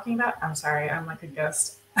you're talking about. I'm sorry, I'm like a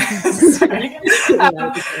ghost. Retreat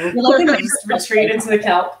into the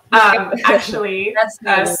kelp. Actually,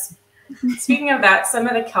 speaking of that, some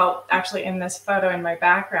of the kelp actually in this photo in my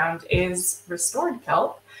background is restored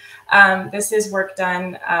kelp. This is work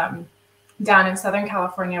done down in Southern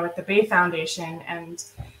California with the Bay Foundation, and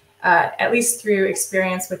at least through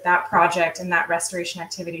experience with that project and that restoration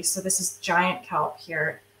activity. So this is giant kelp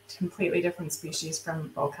here, completely different species from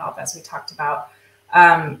bull kelp, as we talked about.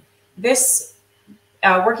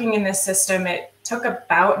 Working in this system, it took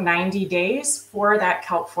about 90 days for that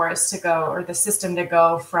kelp forest to go, or the system to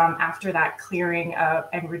go from after that clearing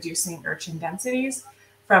and reducing urchin densities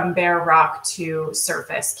from bare rock to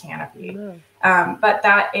surface canopy. But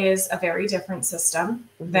that is a very different system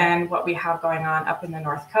than what we have going on up in the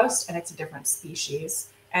North Coast, and it's a different species.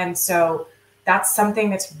 And so that's something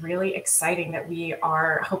that's really exciting that we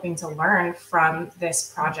are hoping to learn from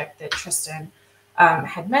this project that Tristin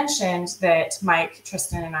had mentioned, that Mike,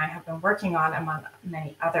 Tristin, and I have been working on, among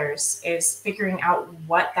many others, is figuring out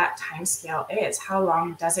what that time scale is. How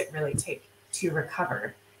long does it really take to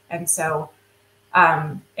recover? And so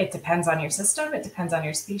it depends on your system, it depends on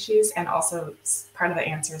your species, and also part of the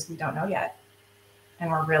answer is we don't know yet.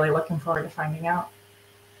 And we're really looking forward to finding out.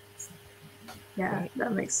 Yeah,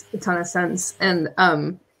 that makes a ton of sense. And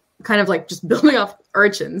kind of like just building off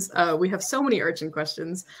urchins, we have so many urchin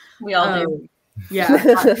questions. We all do. Yeah,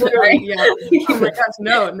 literally, yeah. Oh my gosh,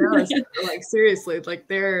 no, it's, like seriously, like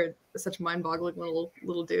they're such mind-boggling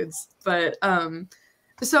little dudes. But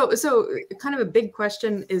so kind of a big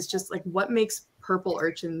question is just like, what makes purple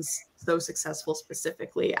urchins so successful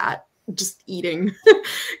specifically at just eating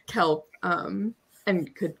kelp? And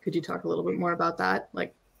could you talk a little bit more about that,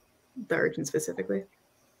 like the urchin specifically?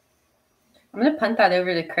 I'm gonna punt that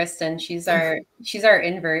over to Kristen. She's our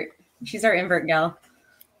invert. She's our invert gal.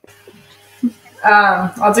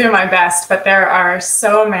 I'll do my best, but there are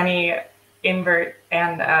so many invert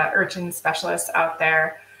and urchin specialists out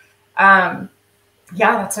there. Yeah,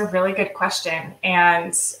 that's a really good question,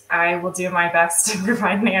 and I will do my best to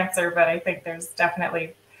provide an answer, but I think there's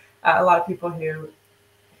definitely a lot of people who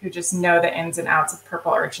just know the ins and outs of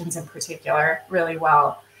purple urchins in particular really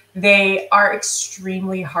well. They are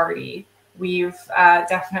extremely hardy. We've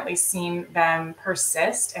definitely seen them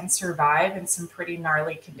persist and survive in some pretty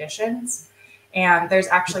gnarly conditions. And there's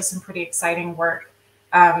actually some pretty exciting work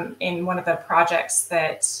in one of the projects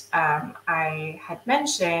that I had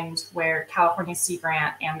mentioned, where California Sea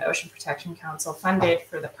Grant and the Ocean Protection Council funded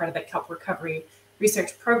for the part of the kelp recovery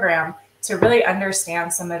research program to really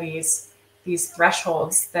understand some of these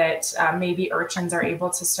thresholds that maybe urchins are able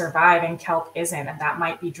to survive and kelp isn't, and that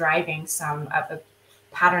might be driving some of the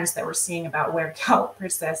patterns that we're seeing about where kelp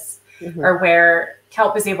persists, or where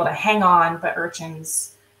kelp is able to hang on, but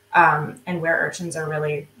urchins and where urchins are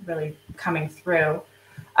really, really coming through.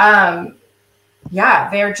 Yeah,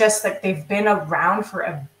 they're just like, they've been around for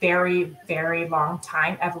a very, very long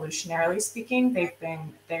time, evolutionarily speaking.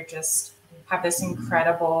 They're just have this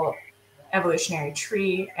incredible evolutionary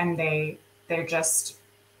tree, and they're just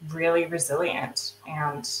really resilient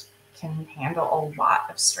and can handle a lot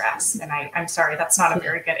of stress. And I'm sorry, that's not a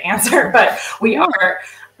very good answer, but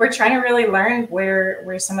we're trying to really learn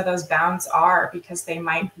where some of those bounds are, because they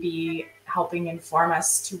might be helping inform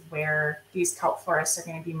us to where these kelp forests are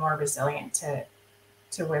going to be more resilient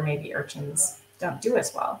to where maybe urchins don't do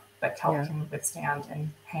as well, but kelp can withstand and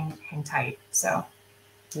hang tight. So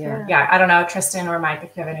yeah, I don't know, Tristin or Mike,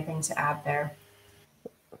 if you have anything to add there.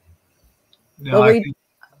 No,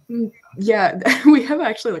 yeah, we have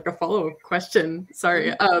actually like a follow-up question,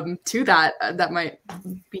 sorry, to that might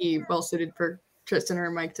be well suited for Tristin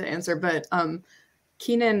or Mike to answer, but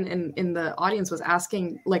Keenan in the audience was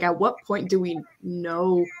asking, like, at what point do we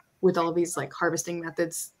know with all these like harvesting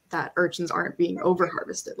methods that urchins aren't being over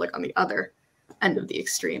harvested, like on the other end of the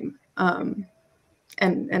extreme,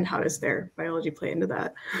 and how does their biology play into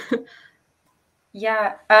that?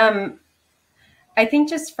 Yeah, I think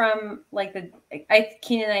just from like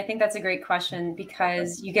Keenan, I think that's a great question,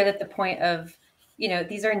 because you get at the point of, you know,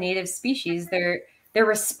 these are native species. They're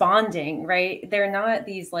responding, right? They're not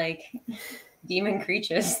these like demon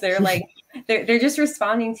creatures. They're like, they're just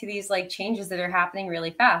responding to these like changes that are happening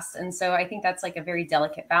really fast. And so I think that's like a very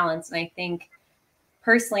delicate balance. And I think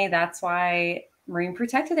personally, that's why marine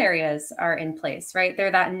protected areas are in place, right?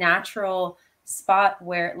 They're that natural spot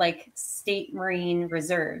where, like, state marine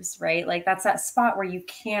reserves, right? Like that's that spot where you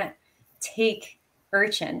can't take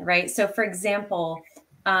urchin, right? So for example,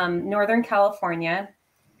 Northern California,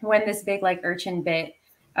 when this big like urchin bit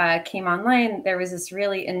came online, there was this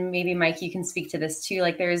really, and maybe Mike, you can speak to this too,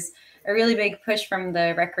 like there's a really big push from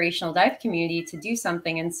the recreational dive community to do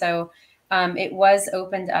something. And so it was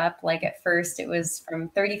opened up, like at first it was from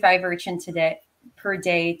 35 urchin per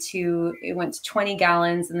day to, it went to 20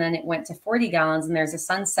 gallons, and then it went to 40 gallons. And there's a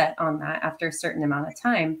sunset on that after a certain amount of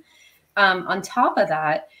time. On top of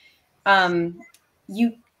that,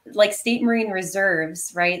 you like state marine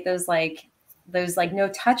reserves, right? Those like no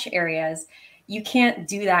touch areas, you can't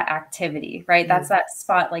do that activity, right? That's that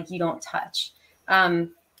spot like you don't touch,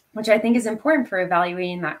 which I think is important for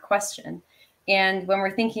evaluating that question. And when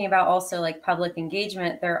we're thinking about also like public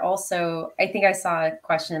engagement, there are also, I think I saw a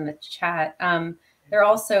question in the chat, there are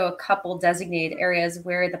also a couple designated areas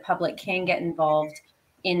where the public can get involved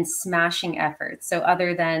in smashing efforts. So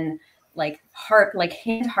other than like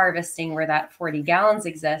hand harvesting where that 40 gallons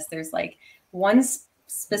exists, there's like one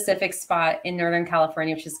specific spot in Northern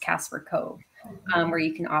California, which is Casper Cove, where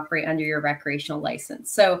you can operate under your recreational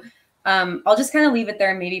license. So I'll just kind of leave it there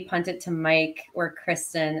and maybe punt it to Mike or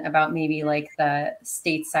Kristen about maybe like the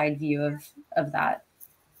stateside view of that.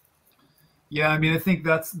 Yeah, I mean, I think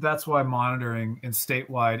that's why monitoring and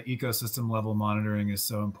statewide ecosystem level monitoring is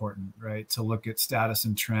so important, right? To look at status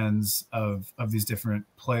and trends of these different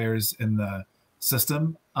players in the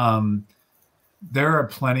system. There are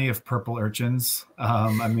plenty of purple urchins.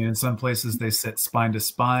 I mean, in some places they sit spine to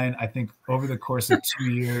spine. I think over the course of 2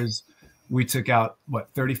 years, we took out, what,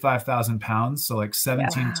 35,000 pounds? So like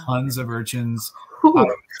 17 tons of urchins out of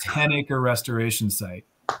a 10-acre restoration site.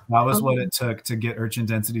 That was what it took to get urchin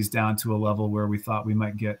densities down to a level where we thought we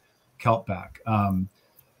might get kelp back.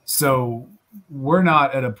 So we're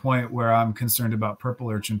not at a point where I'm concerned about purple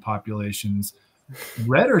urchin populations.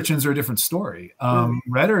 Red urchins are a different story.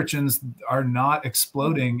 Red urchins are not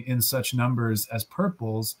exploding in such numbers as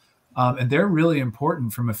purples. And they're really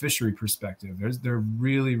important from a fishery perspective. They're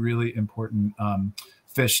really, really important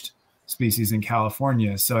fished species in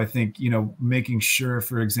California. So I think, you know, making sure,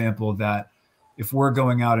 for example, that if we're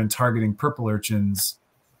going out and targeting purple urchins,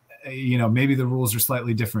 you know, maybe the rules are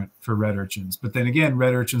slightly different for red urchins. But then again,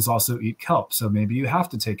 red urchins also eat kelp. So maybe you have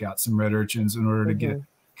to take out some red urchins in order to get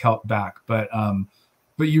kelp back. But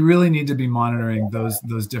you really need to be monitoring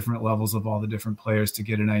those different levels of all the different players to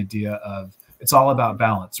get an idea of, it's all about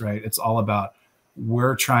balance, right? It's all about,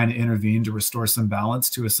 we're trying to intervene to restore some balance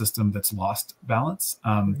to a system that's lost balance.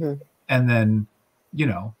 And then, you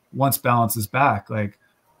know, once balance is back, like,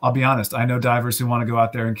 I'll be honest, I know divers who want to go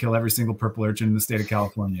out there and kill every single purple urchin in the state of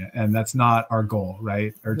California. And that's not our goal,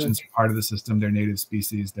 right? Urchins are part of the system. They're native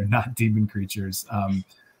species. They're not demon creatures.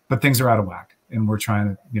 But things are out of whack, and we're trying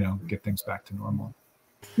to, you know, get things back to normal.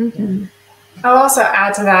 I'll also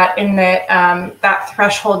add to that in that that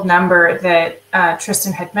threshold number that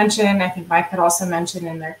Tristin had mentioned, I think Mike had also mentioned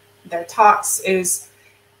in their talks, is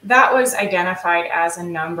that was identified as a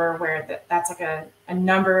number where that's like a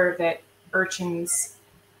number that urchins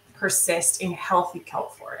persist in healthy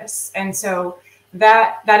kelp forests. And so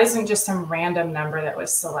that isn't just some random number that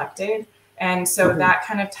was selected. And so that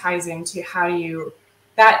kind of ties into how do you,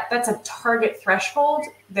 that's a target threshold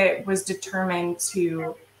that was determined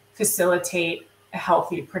to facilitate a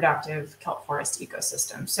healthy, productive kelp forest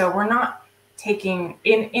ecosystem. So we're not taking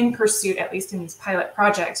in pursuit, at least in these pilot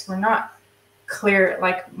projects, we're not clear,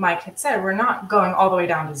 like Mike had said, we're not going all the way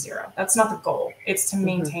down to zero. That's not the goal. It's to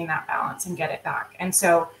maintain that balance and get it back. And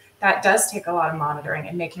so that does take a lot of monitoring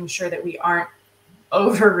and making sure that we aren't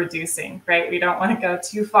over reducing, right? We don't want to go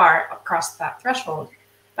too far across that threshold.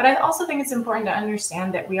 But I also think it's important to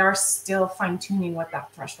understand that we are still fine tuning what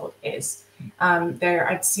that threshold is.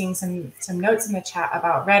 I've seen some notes in the chat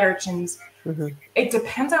about red urchins. It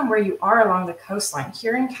depends on where you are along the coastline.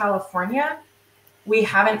 Here in California, we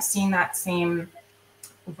haven't seen that same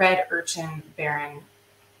red urchin barren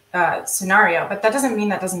scenario, but that doesn't mean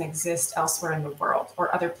that doesn't exist elsewhere in the world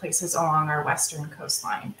or other places along our western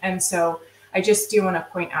coastline. And so I just do want to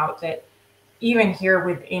point out that even here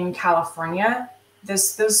within California,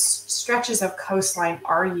 those stretches of coastline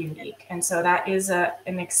are unique. And so that is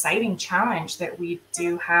an exciting challenge that we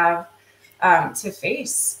do have to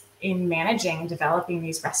face in managing and developing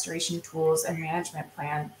these restoration tools and management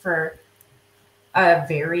plan for a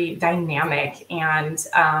very dynamic and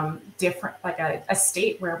different, like a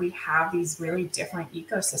state where we have these really different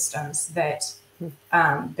ecosystems that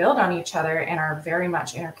build on each other and are very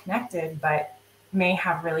much interconnected, but may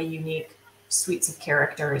have really unique suites of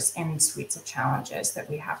characters and suites of challenges that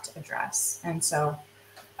we have to address. And so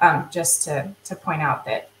just to point out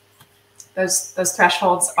that those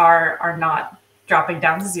thresholds are not dropping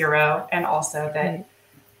down to zero, and also that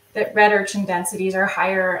red urchin densities are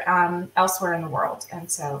higher elsewhere in the world.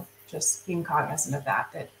 And so just being cognizant of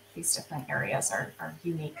that these different areas are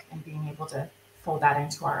unique, and being able to fold that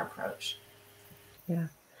into our approach. Yeah.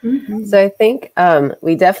 So I think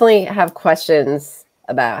we definitely have questions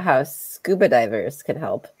about how scuba divers can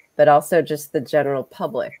help, but also just the general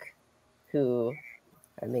public who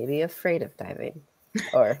are maybe afraid of diving,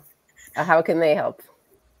 or how can they help?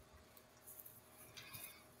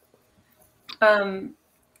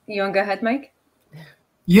 You want to go ahead, Mike?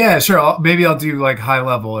 Yeah, sure. Maybe I'll do like high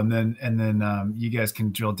level, and then you guys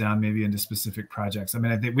can drill down maybe into specific projects. I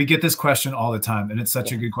mean, I think we get this question all the time, and it's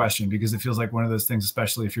such a good question because it feels like one of those things,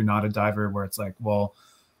 especially if you're not a diver, where it's like, well,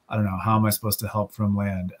 I don't know, how am I supposed to help from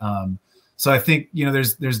land? So I think,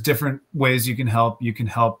 there's different ways you can help. You can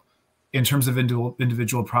help in terms of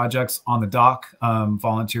individual projects on the dock,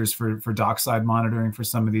 volunteers for dockside monitoring for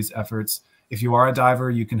some of these efforts. If you are a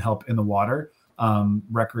diver, you can help in the water.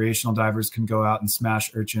 Recreational divers can go out and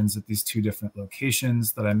smash urchins at these 2 different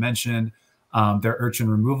locations that I mentioned. There are urchin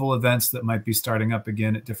removal events that might be starting up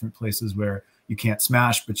again at different places where you can't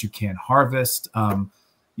smash, but you can harvest.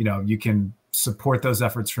 You can support those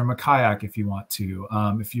efforts from a kayak if you want to.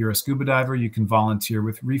 If you're a scuba diver, you can volunteer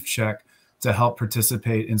with Reef Check to help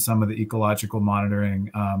participate in some of the ecological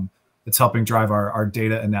monitoring that's helping drive our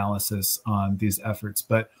data analysis on these efforts.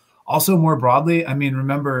 But also more broadly, I mean,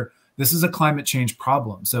 remember, this is a climate change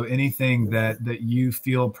problem. So anything that you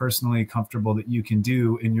feel personally comfortable that you can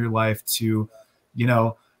do in your life to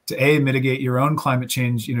mitigate your own climate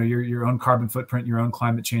change, your own carbon footprint, your own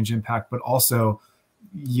climate change impact, but also,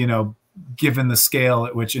 given the scale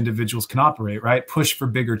at which individuals can operate, right? Push for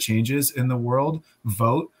bigger changes in the world,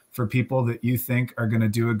 vote for people that you think are going to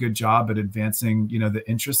do a good job at advancing, the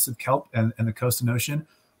interests of kelp and the coast and ocean.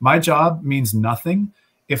 My job means nothing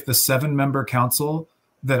if the 7-member council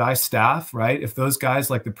that I staff, right? If those guys,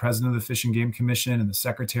 like the president of the Fish and Game Commission and the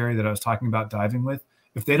secretary that I was talking about diving with,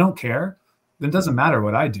 if they don't care, then it doesn't matter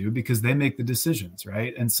what I do because they make the decisions,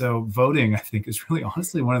 right? And so voting, I think, is really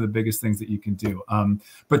honestly one of the biggest things that you can do.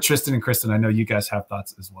 But Tristin and Kristen, I know you guys have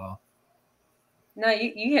thoughts as well. No,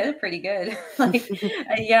 you hit it pretty good.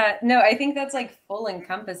 I think that's like full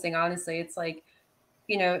encompassing, honestly. It's like,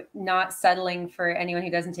 not settling for anyone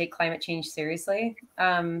who doesn't take climate change seriously.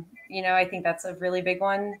 I think that's a really big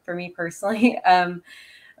one for me personally.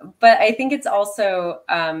 But I think it's also,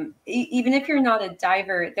 even if you're not a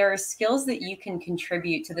diver, there are skills that you can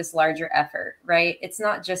contribute to this larger effort, right? It's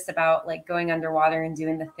not just about like going underwater and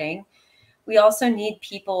doing the thing. We also need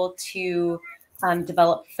people to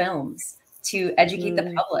develop films, to educate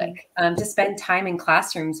the public, to spend time in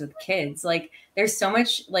classrooms with kids. Like there's so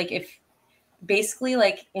much, like if basically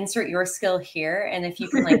like insert your skill here, and if you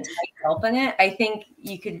can like help in it, I think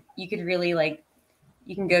you could really like,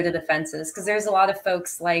 you can go to the fences, because there's a lot of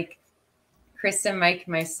folks like Kristen, Mike,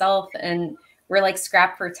 myself, and we're like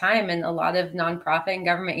scrapped for time, and a lot of nonprofit and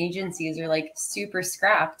government agencies are like super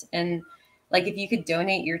scrapped. And like if you could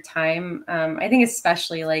donate your time, I think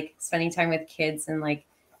especially like spending time with kids and like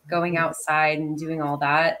going outside and doing all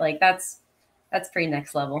that, like that's pretty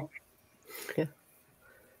next level. Yeah.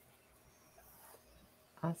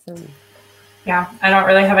 Awesome. Yeah, I don't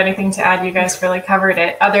really have anything to add. You guys really covered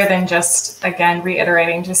it, other than just, again,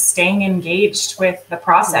 reiterating, just staying engaged with the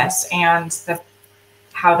process and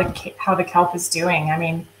how the kelp is doing. I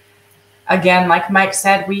mean, again, like Mike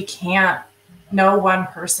said, no one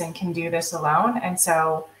person can do this alone. And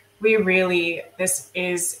so this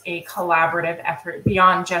is a collaborative effort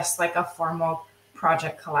beyond just like a formal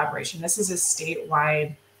project collaboration. This is a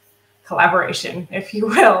statewide collaboration, if you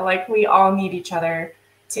will. Like, we all need each other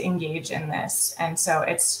to engage in this. And so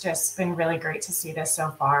it's just been really great to see this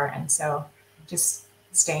so far. And so just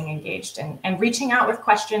staying engaged and reaching out with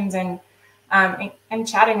questions and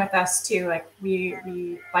chatting with us too. Like we,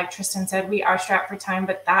 like Tristin said, we are strapped for time,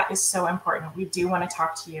 but that is so important. We do want to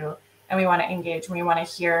talk to you, and we want to engage. We want to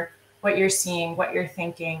hear what you're seeing, what you're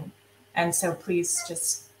thinking. And so please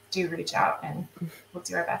just do reach out, and we'll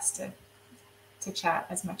do our best to chat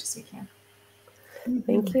as much as we can.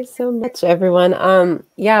 Thank you so much, everyone.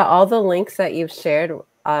 Yeah, all the links that you've shared,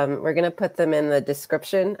 we're going to put them in the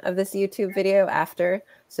description of this YouTube video after,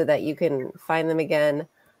 so that you can find them again.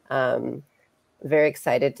 Very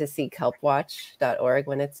excited to see kelpwatch.org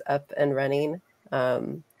when it's up and running.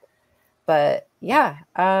 But yeah,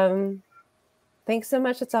 thanks so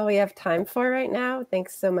much. That's all we have time for right now.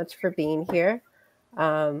 Thanks so much for being here.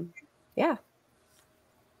 Yeah.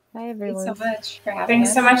 Bye, everyone. Thanks so much for having us.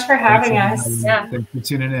 Thanks so much for having us. Yeah. Thanks for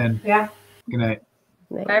tuning in. Yeah. Good night.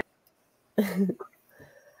 Night.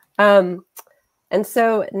 And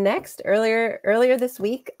so next, earlier this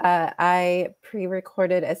week, I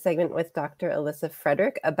pre-recorded a segment with Dr. Alyssa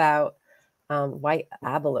Frederick about white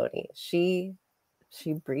abalone. She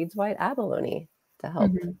breeds white abalone to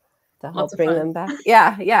help bring them back.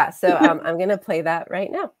 Yeah. So I'm going to play that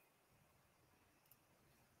right now.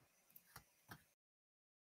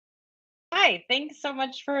 Hi, thanks so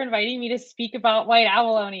much for inviting me to speak about white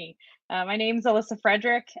abalone. My name's Alyssa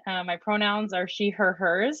Frederick. My pronouns are she, her,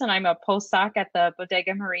 hers, and I'm a postdoc at the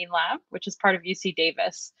Bodega Marine Lab, which is part of UC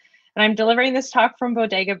Davis. And I'm delivering this talk from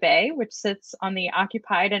Bodega Bay, which sits on the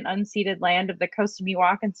occupied and unceded land of the Coast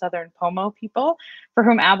Miwok and Southern Pomo people, for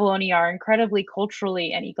whom abalone are incredibly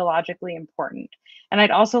culturally and ecologically important. And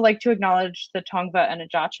I'd also like to acknowledge the Tongva and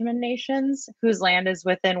Ajachimon nations, whose land is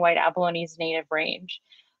within white abalone's native range.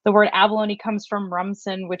 The word abalone comes from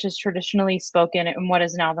Rumsen, which is traditionally spoken in what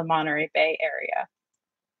is now the Monterey Bay area.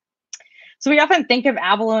 So we often think of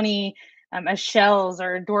abalone as shells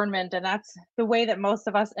or adornment, and that's the way that most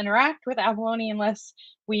of us interact with abalone, unless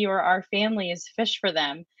we or our families fish for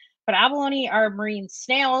them. But abalone are marine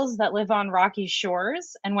snails that live on rocky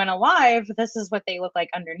shores, and when alive, this is what they look like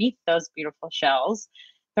underneath those beautiful shells.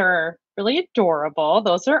 They're really adorable.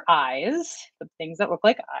 Those are eyes, the things that look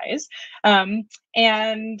like eyes.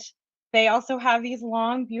 And they also have these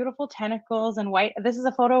long, beautiful tentacles and white. This is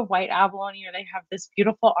a photo of white abalone, or they have this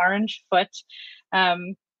beautiful orange foot.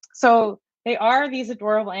 So they are these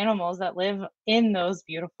adorable animals that live in those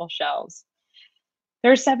beautiful shells.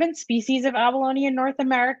 There are 7 species of abalone in North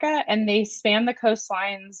America, and they span the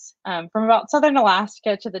coastlines from about southern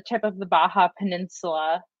Alaska to the tip of the Baja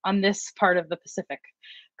Peninsula on this part of the Pacific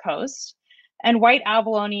coast. And white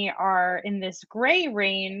abalone are in this gray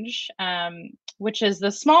range, which is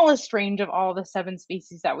the smallest range of all the 7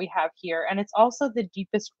 species that we have here. And it's also the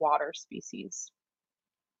deepest water species.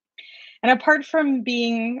 And apart from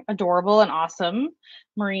being adorable and awesome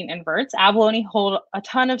marine inverts, abalone hold a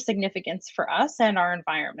ton of significance for us and our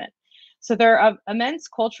environment. So they're of immense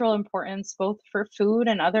cultural importance, both for food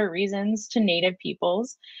and other reasons, to native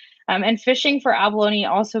peoples. And fishing for abalone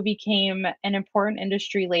also became an important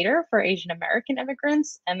industry later for Asian American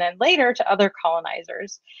immigrants, and then later to other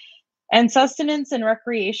colonizers. And sustenance and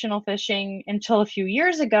recreational fishing, until a few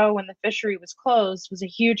years ago when the fishery was closed, was a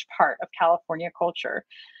huge part of California culture.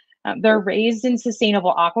 They're raised in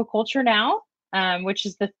sustainable aquaculture now, which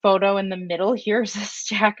is the photo in the middle. Here's a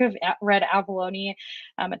stack of red abalone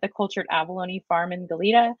at the Cultured Abalone Farm in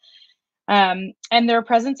Goleta. And their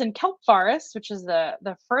presence in Kelp Forest, which is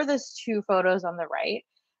the furthest 2 photos on the right,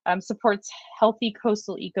 supports healthy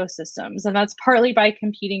coastal ecosystems. And that's partly by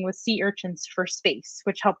competing with sea urchins for space,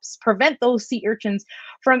 which helps prevent those sea urchins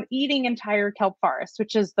from eating entire kelp forest,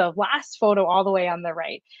 which is the last photo all the way on the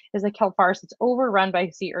right, is a kelp forest that's overrun by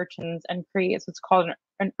sea urchins and creates what's called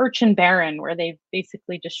an urchin barren, where they've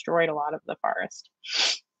basically destroyed a lot of the forest.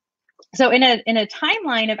 So in a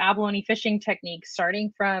timeline of abalone fishing techniques,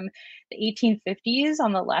 starting from the 1850s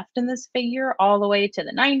on the left in this figure, all the way to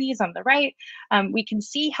the 90s on the right, we can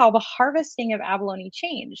see how the harvesting of abalone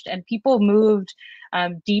changed, and people moved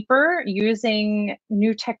deeper using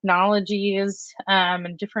new technologies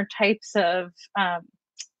and different types of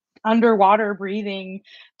underwater breathing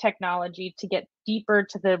technology to get deeper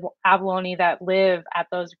to the abalone that live at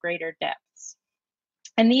those greater depths.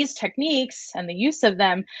 And these techniques and the use of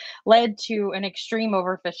them led to an extreme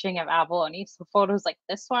overfishing of abalone. So photos like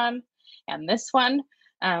this one and this one,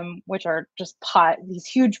 which are just these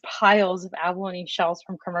huge piles of abalone shells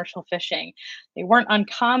from commercial fishing. They weren't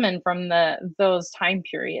uncommon from those time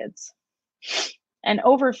periods. And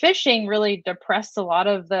overfishing really depressed a lot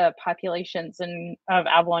of the populations of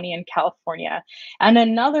abalone in California. And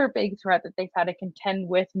another big threat that they've had to contend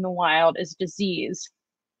with in the wild is disease.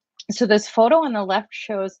 So this photo on the left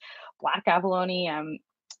shows black abalone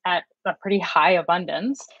at a pretty high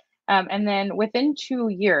abundance. And then within 2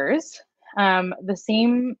 years, the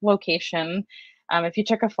same location, if you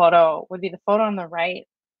took a photo, would be the photo on the right.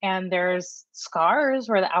 And there's scars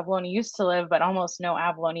where the abalone used to live, but almost no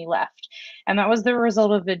abalone left. And that was the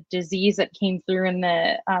result of a disease that came through in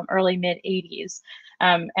the early mid-'80s.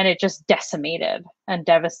 And it just decimated and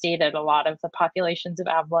devastated a lot of the populations of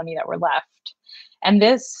abalone that were left. And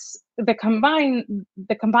the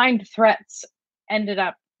combined threats ended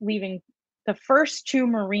up leaving the first 2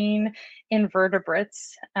 marine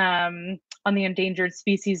invertebrates on the endangered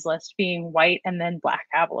species list being white and then black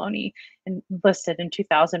abalone, and listed in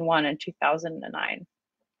 2001 and 2009.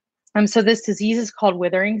 So this disease is called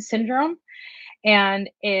withering syndrome, and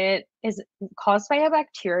it is caused by a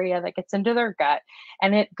bacteria that gets into their gut,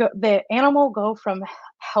 and the animal go from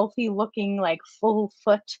healthy looking like full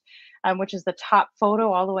foot, which is the top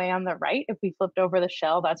photo all the way on the right. If we flipped over the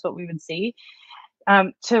shell, that's what we would see,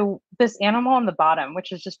 to this animal on the bottom,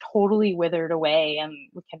 which is just totally withered away, and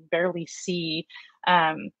we can barely see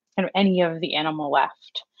kind of any of the animal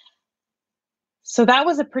left. So that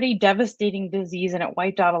was a pretty devastating disease, and it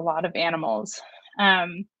wiped out a lot of animals.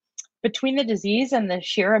 Between the disease and the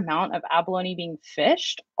sheer amount of abalone being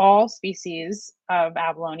fished, all species of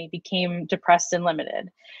abalone became depressed and limited.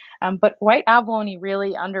 But white abalone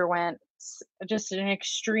really underwent just an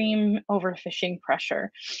extreme overfishing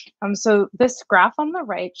pressure. So this graph on the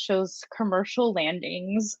right shows commercial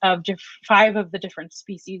landings of 5 of the different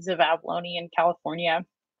species of abalone in California.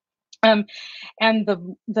 And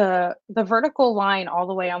the vertical line all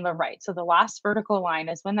the way on the right, so the last vertical line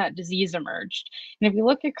is when that disease emerged. And if you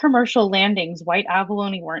look at commercial landings, white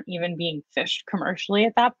abalone weren't even being fished commercially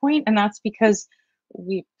at that point, and that's because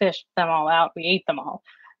we fished them all out, we ate them all.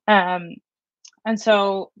 And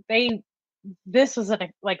so this was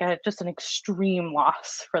just an extreme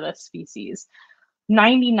loss for this species.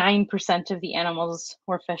 99% of the animals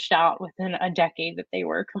were fished out within a decade that they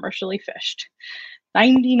were commercially fished.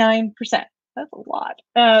 99%. That's a lot.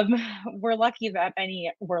 We're lucky that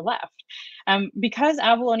any were left. Because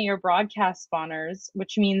abalone are broadcast spawners,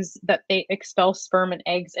 which means that they expel sperm and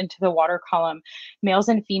eggs into the water column, males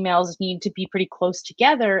and females need to be pretty close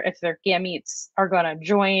together if their gametes are going to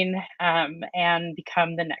join and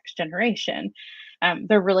become the next generation.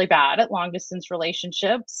 They're really bad at long distance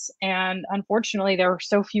relationships. And unfortunately, there were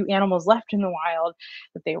so few animals left in the wild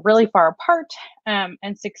that they were really far apart,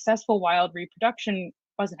 and successful wild reproduction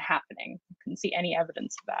wasn't happening. You couldn't see any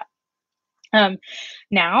evidence of that.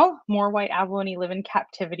 Now, more white abalone live in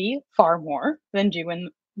captivity, far more than do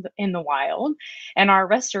in the wild. And our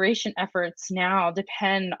restoration efforts now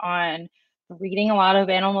depend on breeding a lot of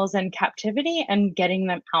animals in captivity and getting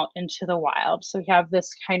them out into the wild. So we have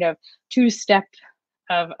this kind of 2-step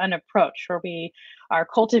of an approach where we are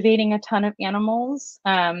cultivating a ton of animals,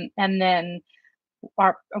 and then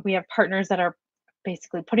we have partners that are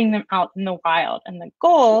basically putting them out in the wild. And the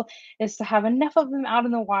goal is to have enough of them out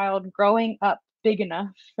in the wild growing up big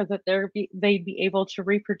enough so that they'd be able to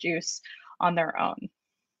reproduce on their own.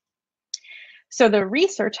 So the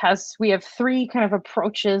research we have 3 kind of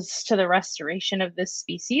approaches to the restoration of this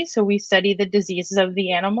species. So we study the diseases of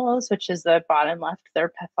the animals, which is the bottom left,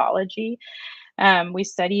 their pathology. We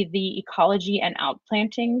study the ecology and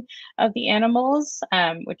outplanting of the animals,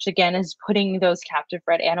 which again is putting those captive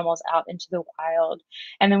bred animals out into the wild.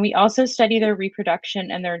 And then we also study their reproduction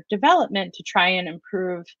and their development to try and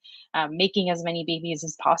improve making as many babies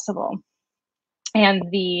as possible. And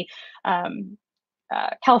the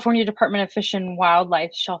California Department of Fish and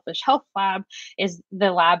Wildlife Shellfish Health Lab is the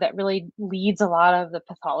lab that really leads a lot of the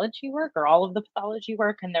pathology work, or all of the pathology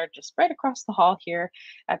work, and they're just right across the hall here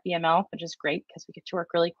at BML, which is great because we get to work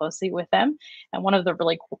really closely with them. And one of the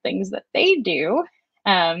really cool things that they do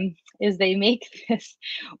is they make this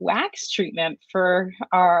wax treatment for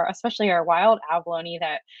especially our wild abalone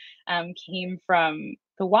that came from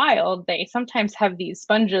the wild, they sometimes have these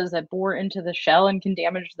sponges that bore into the shell and can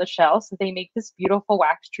damage the shell. So they make this beautiful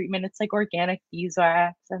wax treatment. It's like organic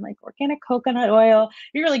beeswax and like organic coconut oil.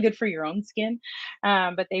 It'd be really good for your own skin.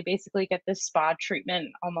 But they basically get this spa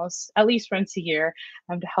treatment almost at least once a year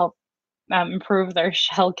to help improve their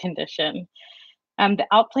shell condition. The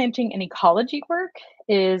outplanting and ecology work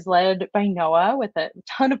is led by NOAA with a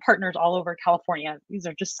ton of partners all over California. These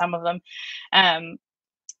are just some of them.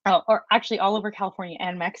 Or actually all over California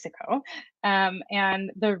and Mexico.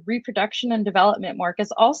 And the reproduction and development work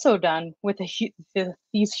is also done with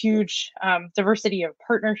these huge diversity of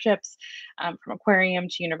partnerships, from aquarium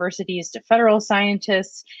to universities to federal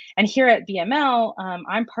scientists. And here at BML,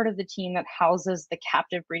 I'm part of the team that houses the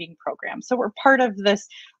captive breeding program. So we're part of this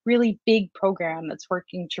really big program that's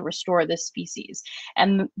working to restore this species.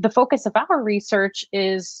 And the focus of our research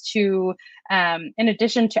is to, in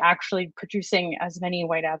addition to actually producing as many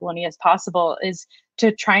white abalone as possible, is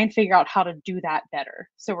to try and figure out how to do that better.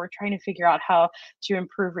 So we're trying to figure out how to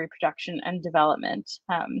improve reproduction and development.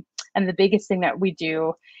 And the biggest thing that we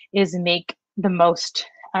do is make the most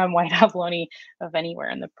white abalone of anywhere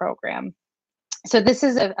in the program. So this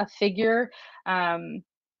is a figure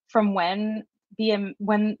from when the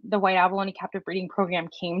white abalone captive breeding program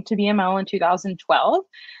came to BML in 2012.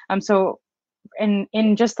 So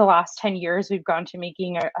in just the last 10 years, we've gone to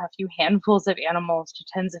making a few handfuls of animals to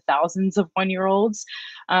tens of thousands of 1-year-olds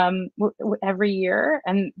every year.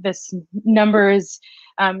 And this number is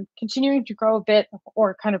continuing to grow a bit,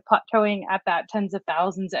 or kind of plateauing at that tens of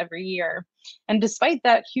thousands every year. And despite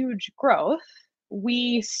that huge growth,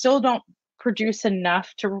 we still don't produce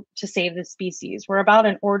enough to save the species. We're about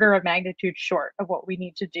an order of magnitude short of what we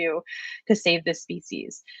need to do to save this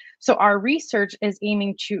species. So our research is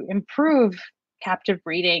aiming to improve captive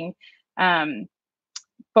breeding,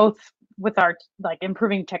 both with our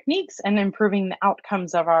improving techniques and improving the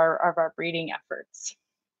outcomes of our breeding efforts.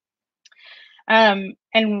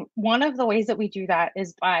 And one of the ways that we do that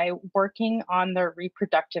is by working on their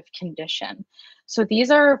reproductive condition. So these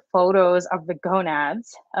are photos of the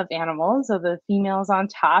gonads of animals, so the females on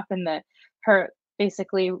top, and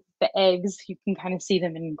basically the eggs, you can kind of see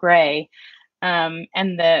them in gray. And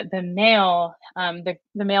the male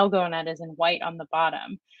gonad is in white on the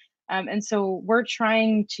bottom. And so we're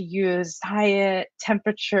trying to use diet,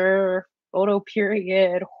 temperature,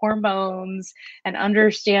 photoperiod, hormones, and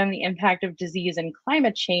understand the impact of disease and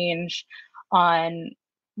climate change on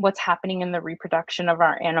what's happening in the reproduction of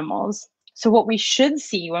our animals. So what we should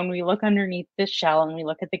see when we look underneath this shell and we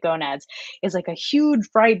look at the gonads is like a huge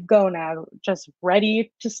ripe gonad just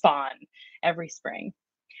ready to spawn every spring.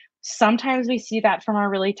 Sometimes we see that from our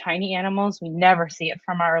really tiny animals. We never see it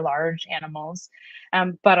from our large animals.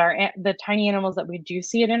 But the tiny animals that we do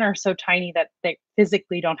see it in are so tiny that they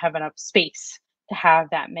physically don't have enough space to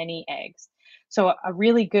have that many eggs. So a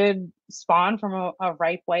really good spawn from a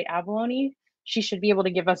ripe white abalone, she should be able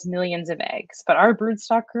to give us millions of eggs. But our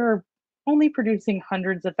broodstock are only producing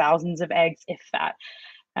hundreds of thousands of eggs, if that.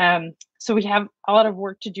 So we have a lot of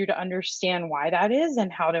work to do to understand why that is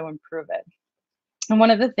and how to improve it. And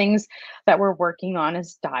one of the things that we're working on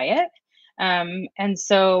is diet. And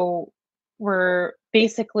so we're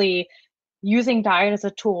basically using diet as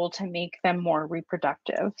a tool to make them more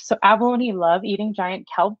reproductive. So abalone love eating giant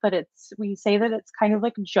kelp, but we say that it's kind of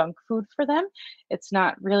like junk food for them. It's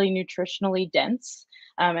not really nutritionally dense,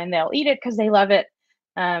 and they'll eat it because they love it.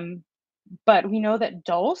 But we know that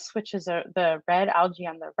dulse, which is the red algae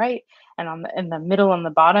on the right, and in the middle on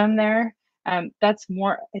the bottom there,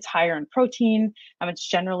 it's higher in protein. It's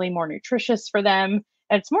generally more nutritious for them.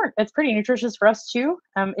 And it's pretty nutritious for us too.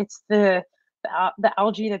 It's the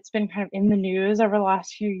algae that's been kind of in the news over the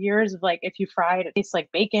last few years of, like, if you fry it, it tastes like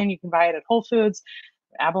bacon. You can buy it at Whole Foods.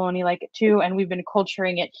 Abalone like it too. And we've been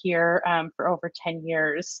culturing it here for over 10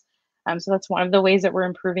 years. So that's one of the ways that we're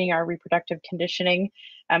improving our reproductive conditioning.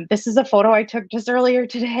 This is a photo I took just earlier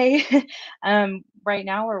today. Right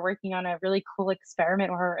now, we're working on a really cool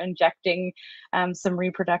experiment where we're injecting some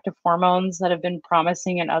reproductive hormones that have been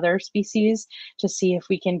promising in other species to see if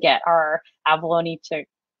we can get our abalone to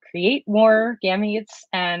create more gametes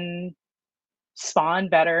and spawn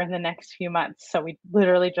better in the next few months. So we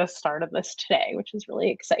literally just started this today, which is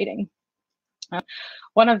really exciting.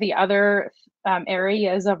 One of the other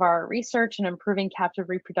areas of our research in improving captive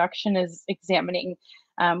reproduction is examining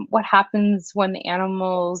what happens when the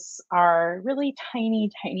animals are really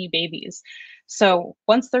tiny, tiny babies. So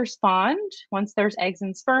once they're spawned, once there's eggs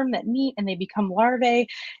and sperm that meet and they become larvae,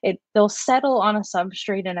 they'll settle on a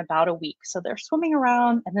substrate in about a week. So they're swimming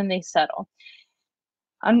around and then they settle.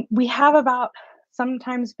 We have about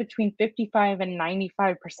sometimes between 55 and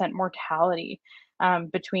 95% mortality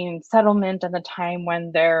between settlement and the time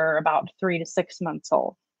when they're about 3 to 6 months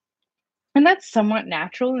old. And that's somewhat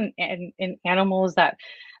natural in animals that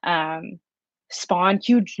spawn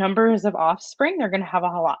huge numbers of offspring. They're going to have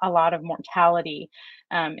a lot of mortality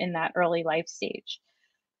in that early life stage.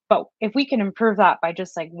 But if we can improve that by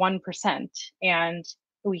just like 1%, and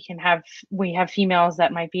we have females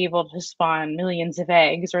that might be able to spawn millions of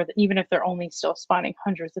eggs, or even if they're only still spawning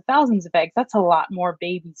hundreds of thousands of eggs, that's a lot more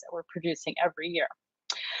babies that we're producing every year.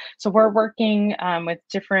 So we're working with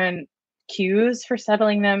different cues for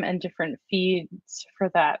settling them and different feeds for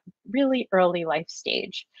that really early life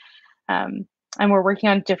stage. And we're working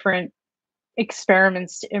on different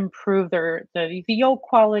experiments to improve the yolk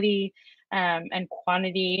quality and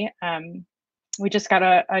quantity. We just got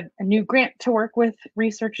a new grant to work with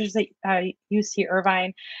researchers at UC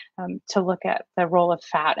Irvine to look at the role of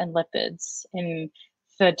fat and lipids in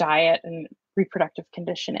the diet and reproductive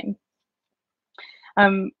conditioning.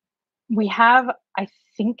 We have, I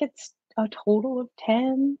think it's a total of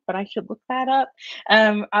 10, but I should look that up,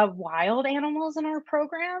 of wild animals in our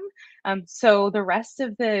program. So the rest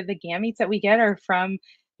of the gametes that we get are from,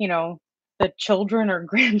 the children or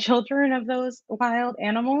grandchildren of those wild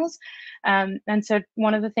animals. And so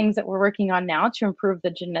one of the things that we're working on now to improve the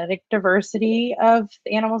genetic diversity of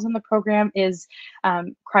the animals in the program is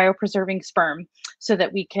cryopreserving sperm, so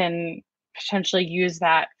that we can potentially use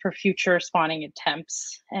that for future spawning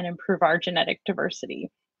attempts and improve our genetic diversity.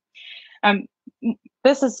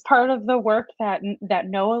 This is part of the work that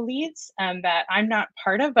NOAA leads, that I'm not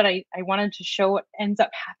part of, but I wanted to show what ends up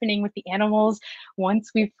happening with the animals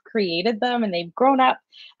once we've created them and they've grown up.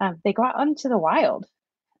 They go out into the wild.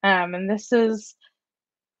 And this is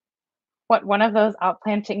what one of those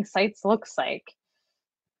outplanting sites looks like.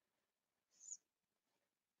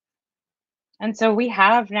 And so we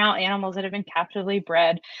have now animals that have been captively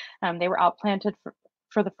bred. They were outplanted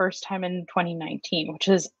for the first time in 2019, which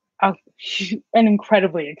is an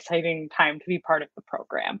incredibly exciting time to be part of the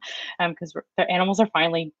program, because the animals are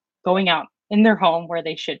finally going out in their home where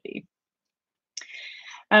they should be.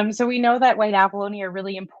 So we know that white abalone are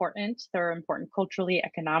really important. They're important culturally,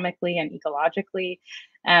 economically, and ecologically.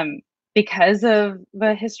 Because of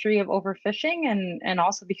the history of overfishing and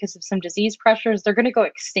also because of some disease pressures, they're going to go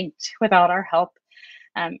extinct without our help.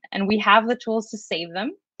 And we have the tools to save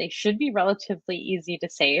them. They should be relatively easy to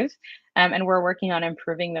save. And we're working on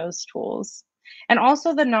improving those tools. And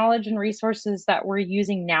also the knowledge and resources that we're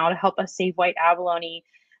using now to help us save white abalone,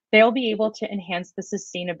 they'll be able to enhance the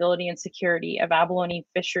sustainability and security of abalone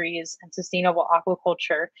fisheries and sustainable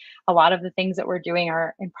aquaculture. A lot of the things that we're doing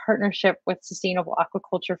are in partnership with sustainable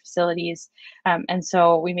aquaculture facilities. And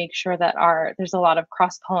so we make sure that there's a lot of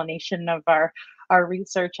cross-pollination of our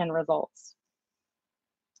research and results.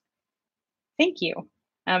 Thank you.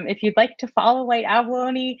 If you'd like to follow white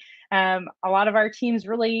abalone, a lot of our teams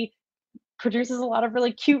really produces a lot of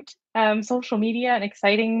really cute social media and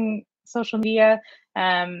exciting social media.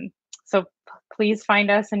 So please find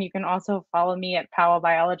us, and you can also follow me at Powell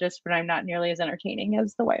Biologist, but I'm not nearly as entertaining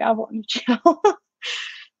as the white abalone channel.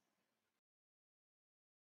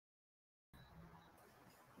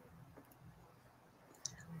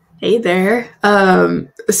 Hey there.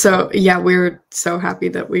 So yeah, we're so happy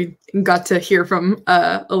that we got to hear from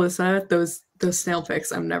Alyssa. Those snail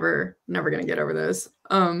pics, I'm never gonna get over those.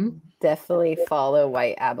 Definitely follow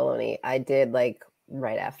white abalone. I did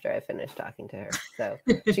right after I finished talking to her. So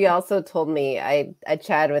she also told me, I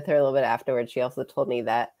chatted with her a little bit afterwards. She also told me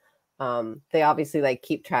that they obviously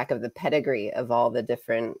keep track of the pedigree of all the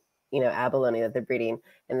different abalone that they're breeding,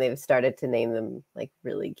 and they've started to name them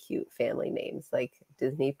really cute family names, like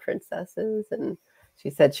Disney princesses. And she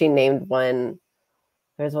said she named one,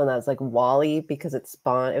 there's one that was Wally because it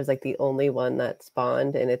spawned. It was the only one that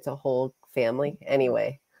spawned, and it's a whole family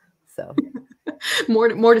anyway. So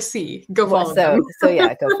more to see. Go follow them. So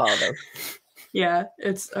yeah, go follow them. Yeah,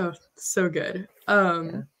 it's so good.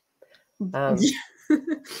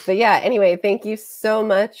 But yeah, anyway, thank you so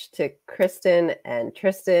much to Kristen and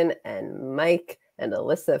Tristin and Mike and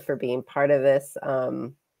Alyssa for being part of this.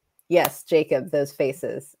 Yes, Jacob, those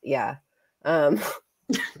faces. Yeah.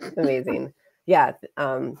 Amazing. Yeah.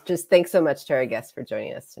 Just thanks so much to our guests for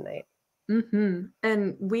joining us tonight. Mm-hmm.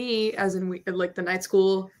 And we, as in we, the Night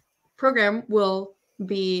School program, will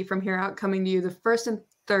be from here out coming to you the first and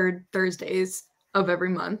third Thursdays of every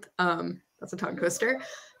month. That's a tongue twister.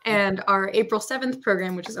 And our April 7th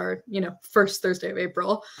program, which is our first Thursday of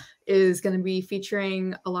April, is going to be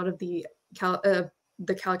featuring a lot of the Cal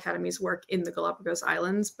Academy's work in the Galapagos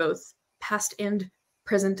Islands, both past and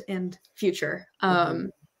present and future.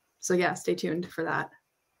 So yeah, stay tuned for that.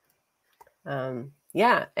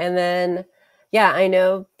 Yeah, and then yeah, I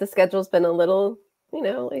know the schedule's been a little, you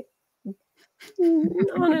know, like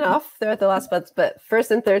on and off throughout the last months, but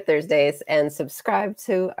first and third Thursdays, and subscribe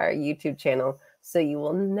to our YouTube channel so you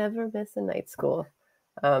will never miss a night school.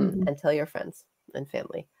 And tell your friends and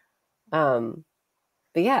family. But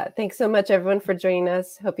yeah, thanks so much everyone for joining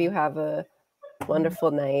us. Hope you have a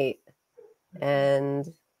wonderful night, and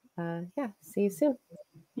yeah, see you soon.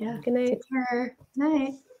 Yeah. Good night. Take care.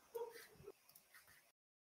 Night.